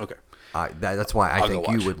 100%. Okay. That's why I I'll think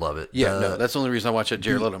go you watch. would love it. Yeah, no, that's the only reason I watch that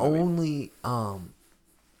Jared Leto movie.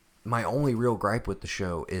 My only real gripe with the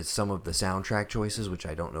show is some of the soundtrack choices, which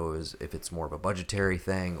I don't know if it's more of a budgetary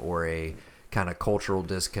thing or a kind of cultural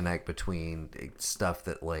disconnect between stuff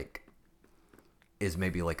that like is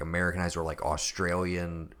maybe like Americanized or like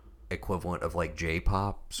Australian equivalent of like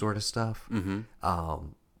J-pop sort of stuff.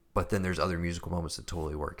 But then there's other musical moments that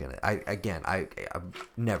totally work in it. I've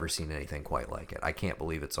never seen anything quite like it. I can't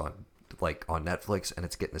believe it's on Netflix and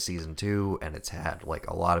it's getting a season 2 and it's had like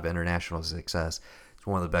a lot of international success. It's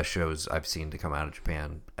one of the best shows I've seen to come out of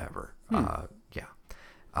Japan ever.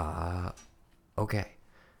 Okay.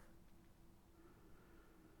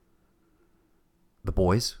 The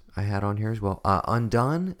Boys I had on here as well.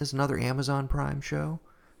 Undone is another Amazon Prime show.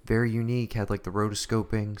 Very unique. Had like the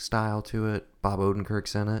rotoscoping style to it. Bob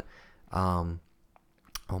Odenkirk's in it. Oh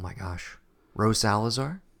my gosh. Rose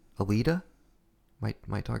Salazar. Alita.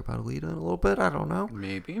 Might talk about Alita in a little bit. I don't know.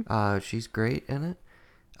 Maybe. She's great in it.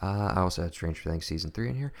 I also had Stranger Things season 3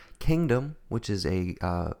 in here. Kingdom, which is a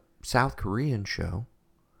South Korean show.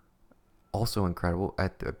 Also incredible. I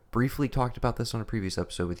briefly talked about this on a previous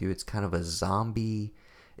episode with you. It's kind of a zombie.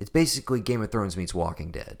 It's basically Game of Thrones meets Walking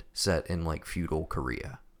Dead, set in like feudal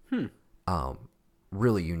Korea.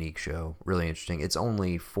 Really unique show. Really interesting. It's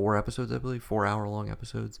only 4 episodes, I believe. 4-hour-long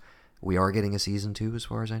episodes. We are getting a season 2 as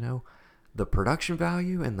far as I know. The production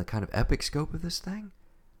value and the kind of epic scope of this thing,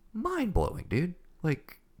 mind-blowing, dude.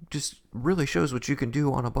 Like, just really shows what you can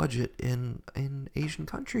do on a budget in Asian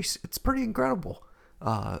countries. It's pretty incredible.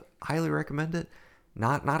 Highly recommend it.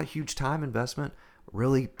 Not a huge time investment.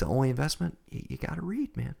 Really, the only investment, you gotta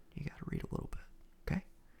read, man. You gotta read a little bit. Okay?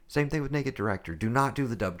 Same thing with Naked Director. Do not do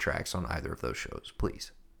the dub tracks on either of those shows.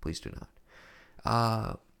 Please. Please do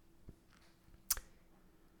not.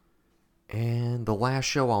 And the last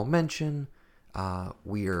show I'll mention,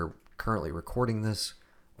 we are currently recording this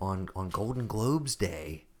on Golden Globes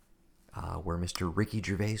Day, where Mr. Ricky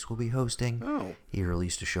Gervais will be hosting. Oh. He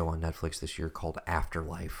released a show on Netflix this year called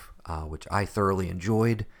Afterlife, which I thoroughly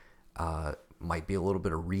enjoyed. Might be a little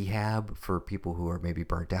bit of rehab for people who are maybe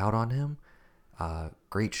burnt out on him.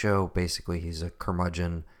 Great show. Basically, he's a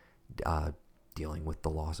curmudgeon dealing with the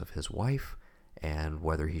loss of his wife and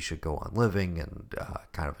whether he should go on living, and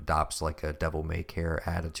kind of adopts like a devil-may-care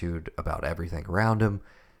attitude about everything around him.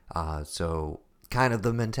 So kind of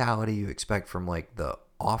the mentality you expect from like the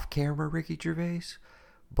off-camera Ricky Gervais,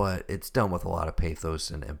 but it's done with a lot of pathos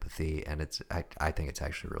and empathy, and I think it's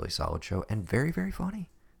actually a really solid show and very, very funny.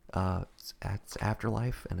 It's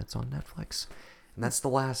Afterlife, and it's on Netflix. And that's the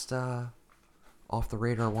last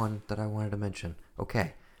off-the-radar one that I wanted to mention.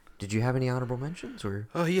 Okay. Did you have any honorable mentions, or?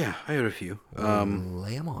 Oh, yeah, I had a few.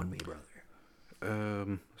 Lay 'em on me,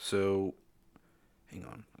 brother. So, hang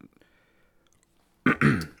on.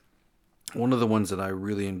 One of the ones that I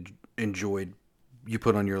really enjoyed, you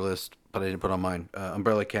put on your list, but I didn't put on mine.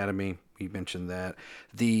 Umbrella Academy, you mentioned that.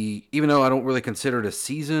 Even though I don't really consider it a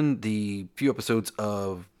season, the few episodes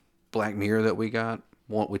of Black Mirror that we got,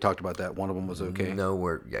 we talked about that. One of them was okay.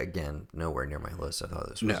 Nowhere near my list. I thought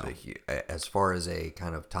this was as far as a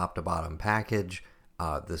kind of top to bottom package,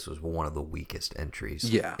 this was one of the weakest entries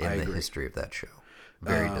in the history of that show.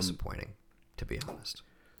 Very disappointing, to be honest.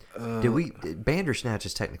 Bandersnatch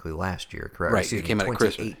is technically last year, correct? Right, it came out at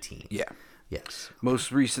Christmas. 2018. Yeah. Yes.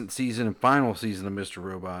 Most recent season and final season of Mr.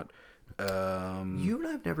 Robot. You and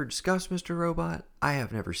I have never discussed Mr. Robot. I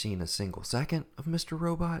have never seen a single second of Mr.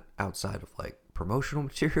 Robot outside of like promotional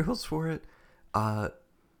materials for it.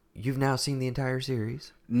 You've now seen the entire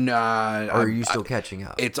series? Nah. Or are you still catching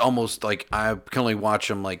up? It's almost like I can only watch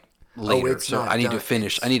them like later. So I need to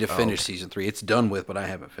finish. I need to finish season 3. It's done with, but I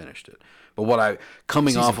haven't finished it. But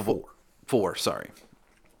Season 4. Sorry.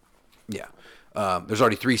 Yeah. There's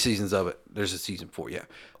already 3 seasons of it. There's a season 4. Yeah.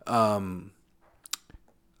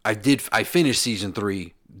 I finished season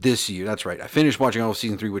 3 this year. That's right. I finished watching all of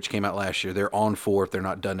season 3, which came out last year. They're on 4. If they're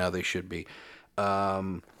not done now, they should be.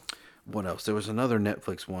 What else? There was another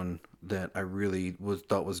Netflix one that I really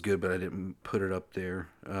thought was good, but I didn't put it up there.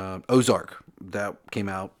 Ozark, that came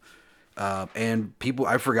out, and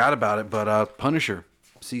I forgot about it. But Punisher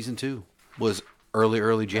season 2 was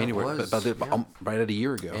early January, was, about yeah. right at a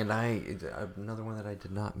year ago. And another one that I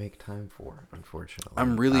did not make time for, unfortunately.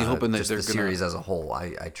 I'm really hoping that just they're the gonna, series as a whole.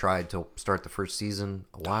 I tried to start the first season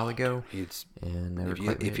a while ago, It's and never if you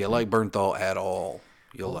quite made if it you through. like Bernthal at all,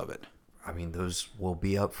 you'll love it. I mean, those will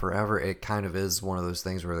be up forever. It kind of is one of those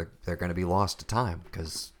things where they're going to be lost to time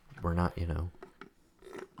because we're not,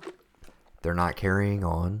 they're not carrying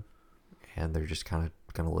on, and they're just kind of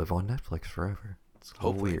going to live on Netflix forever. It's a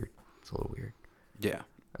little Hopefully. weird. It's a little weird. Yeah.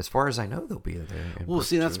 As far as I know, they'll be there. in Well,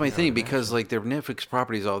 see, that's my perpetuity, I thing would because imagine. like their Netflix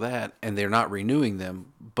properties, all that, and they're not renewing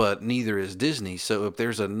them, but neither is Disney. So if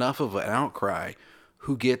there's enough of an outcry,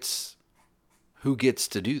 who gets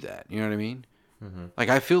to do that? You know what I mean? Mm-hmm. Like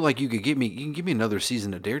I feel like you can give me another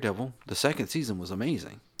season of Daredevil. The second season was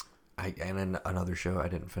amazing. Another show, I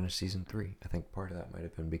didn't finish season 3. I think part of that might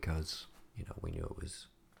have been because we knew it was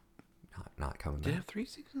not coming Did it back. have 3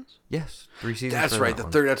 seasons? Yes, 3 seasons. That's for right.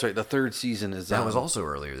 that one. That's right. The third season is That was also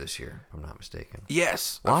earlier this year, if I'm not mistaken.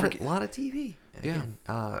 yes. A lot of TV. Yeah. Again.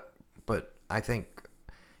 But I think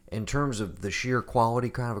in terms of the sheer quality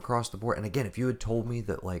kind of across the board, and again, if you had told me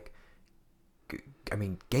that, like, I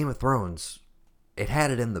mean, Game of Thrones, it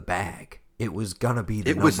had it in the bag. It was going to be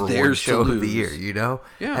the number one theirs to show of the lose. year,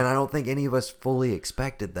 Yeah. And I don't think any of us fully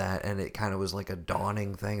expected that, and it kind of was like a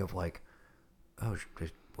dawning thing of like, oh,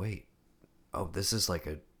 wait. Oh, this is like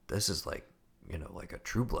like a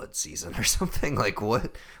True Blood season or something. Like,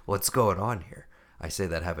 what's going on here? I say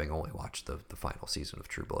that having only watched the final season of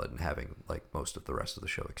True Blood and having like most of the rest of the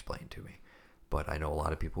show explained to me. But I know a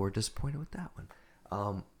lot of people were disappointed with that one.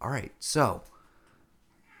 All right, so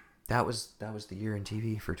that was the year in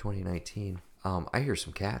TV for 2019. I hear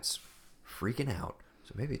some cats freaking out,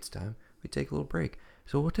 so maybe it's time we take a little break.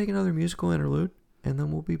 So we'll take another musical interlude, and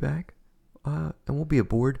then we'll be back, and we'll be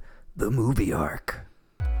aboard the movie arc.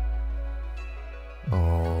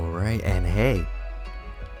 All right, and hey,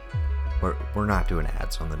 we're not doing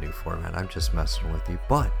ads on the new format. I'm just messing with you,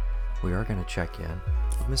 but we are going to check in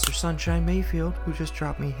with Mr. Sunshine Mayfield, who just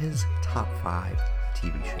dropped me his top 5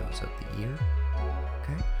 TV shows of the year.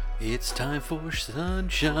 Okay. It's time for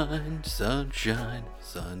sunshine,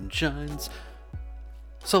 sunshine's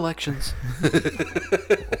selections.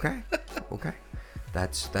 Okay.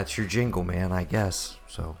 That's your jingle, man, I guess.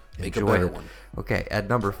 So Make a enjoy better it. one. Okay, at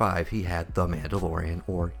number 5, he had The Mandalorian,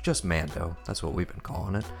 or just Mando. That's what we've been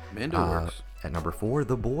calling it. Mando works. At number 4,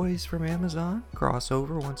 The Boys from Amazon,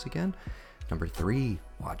 crossover once again. Number 3,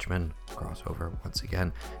 Watchmen, crossover once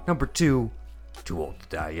again. Number 2, Too Old to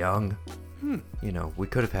Die Young. We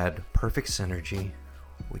could have had perfect synergy.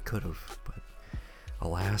 We could have, but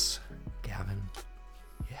alas, Gavin,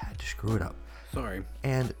 you had to screw it up. Sorry.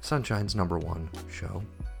 And Sunshine's number 1 show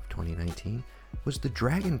of 2019 was The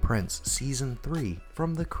Dragon Prince Season 3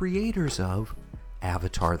 from the creators of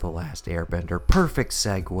Avatar: The Last Airbender. Perfect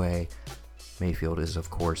segue. Mayfield is, of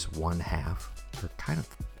course, one half, or kind of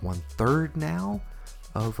 1/3 now,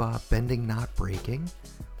 of Bending Not Breaking,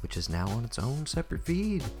 which is now on its own separate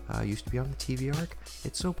feed. Used to be on the TV arc.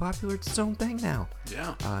 It's so popular, it's its own thing now.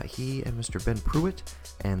 Yeah. He and Mr. Ben Pruitt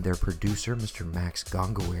and their producer, Mr. Max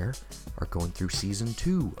Gongaware, are going through Season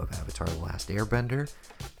 2 of Avatar: The Last Airbender.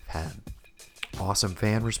 Had awesome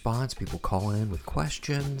fan response, people calling in with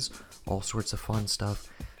questions, all sorts of fun stuff.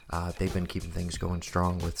 They've been keeping things going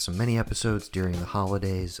strong with some mini episodes during the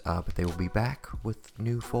holidays, but they will be back with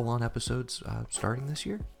new full-on episodes starting this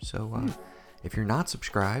year. So if you're not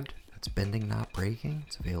subscribed, that's Bending Not Breaking.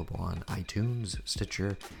 It's available on iTunes,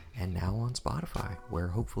 Stitcher, and now on Spotify, where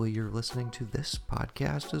hopefully you're listening to this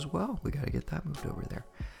podcast as well. We got to get that moved over there.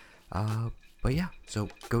 But yeah, so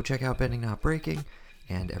go check out Bending Not Breaking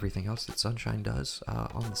and everything else that Sunshine does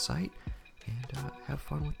on the site, and have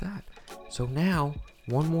fun with that. So now,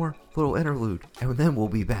 one more little interlude, and then we'll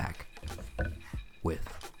be back with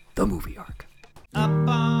the movie arc. Up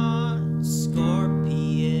on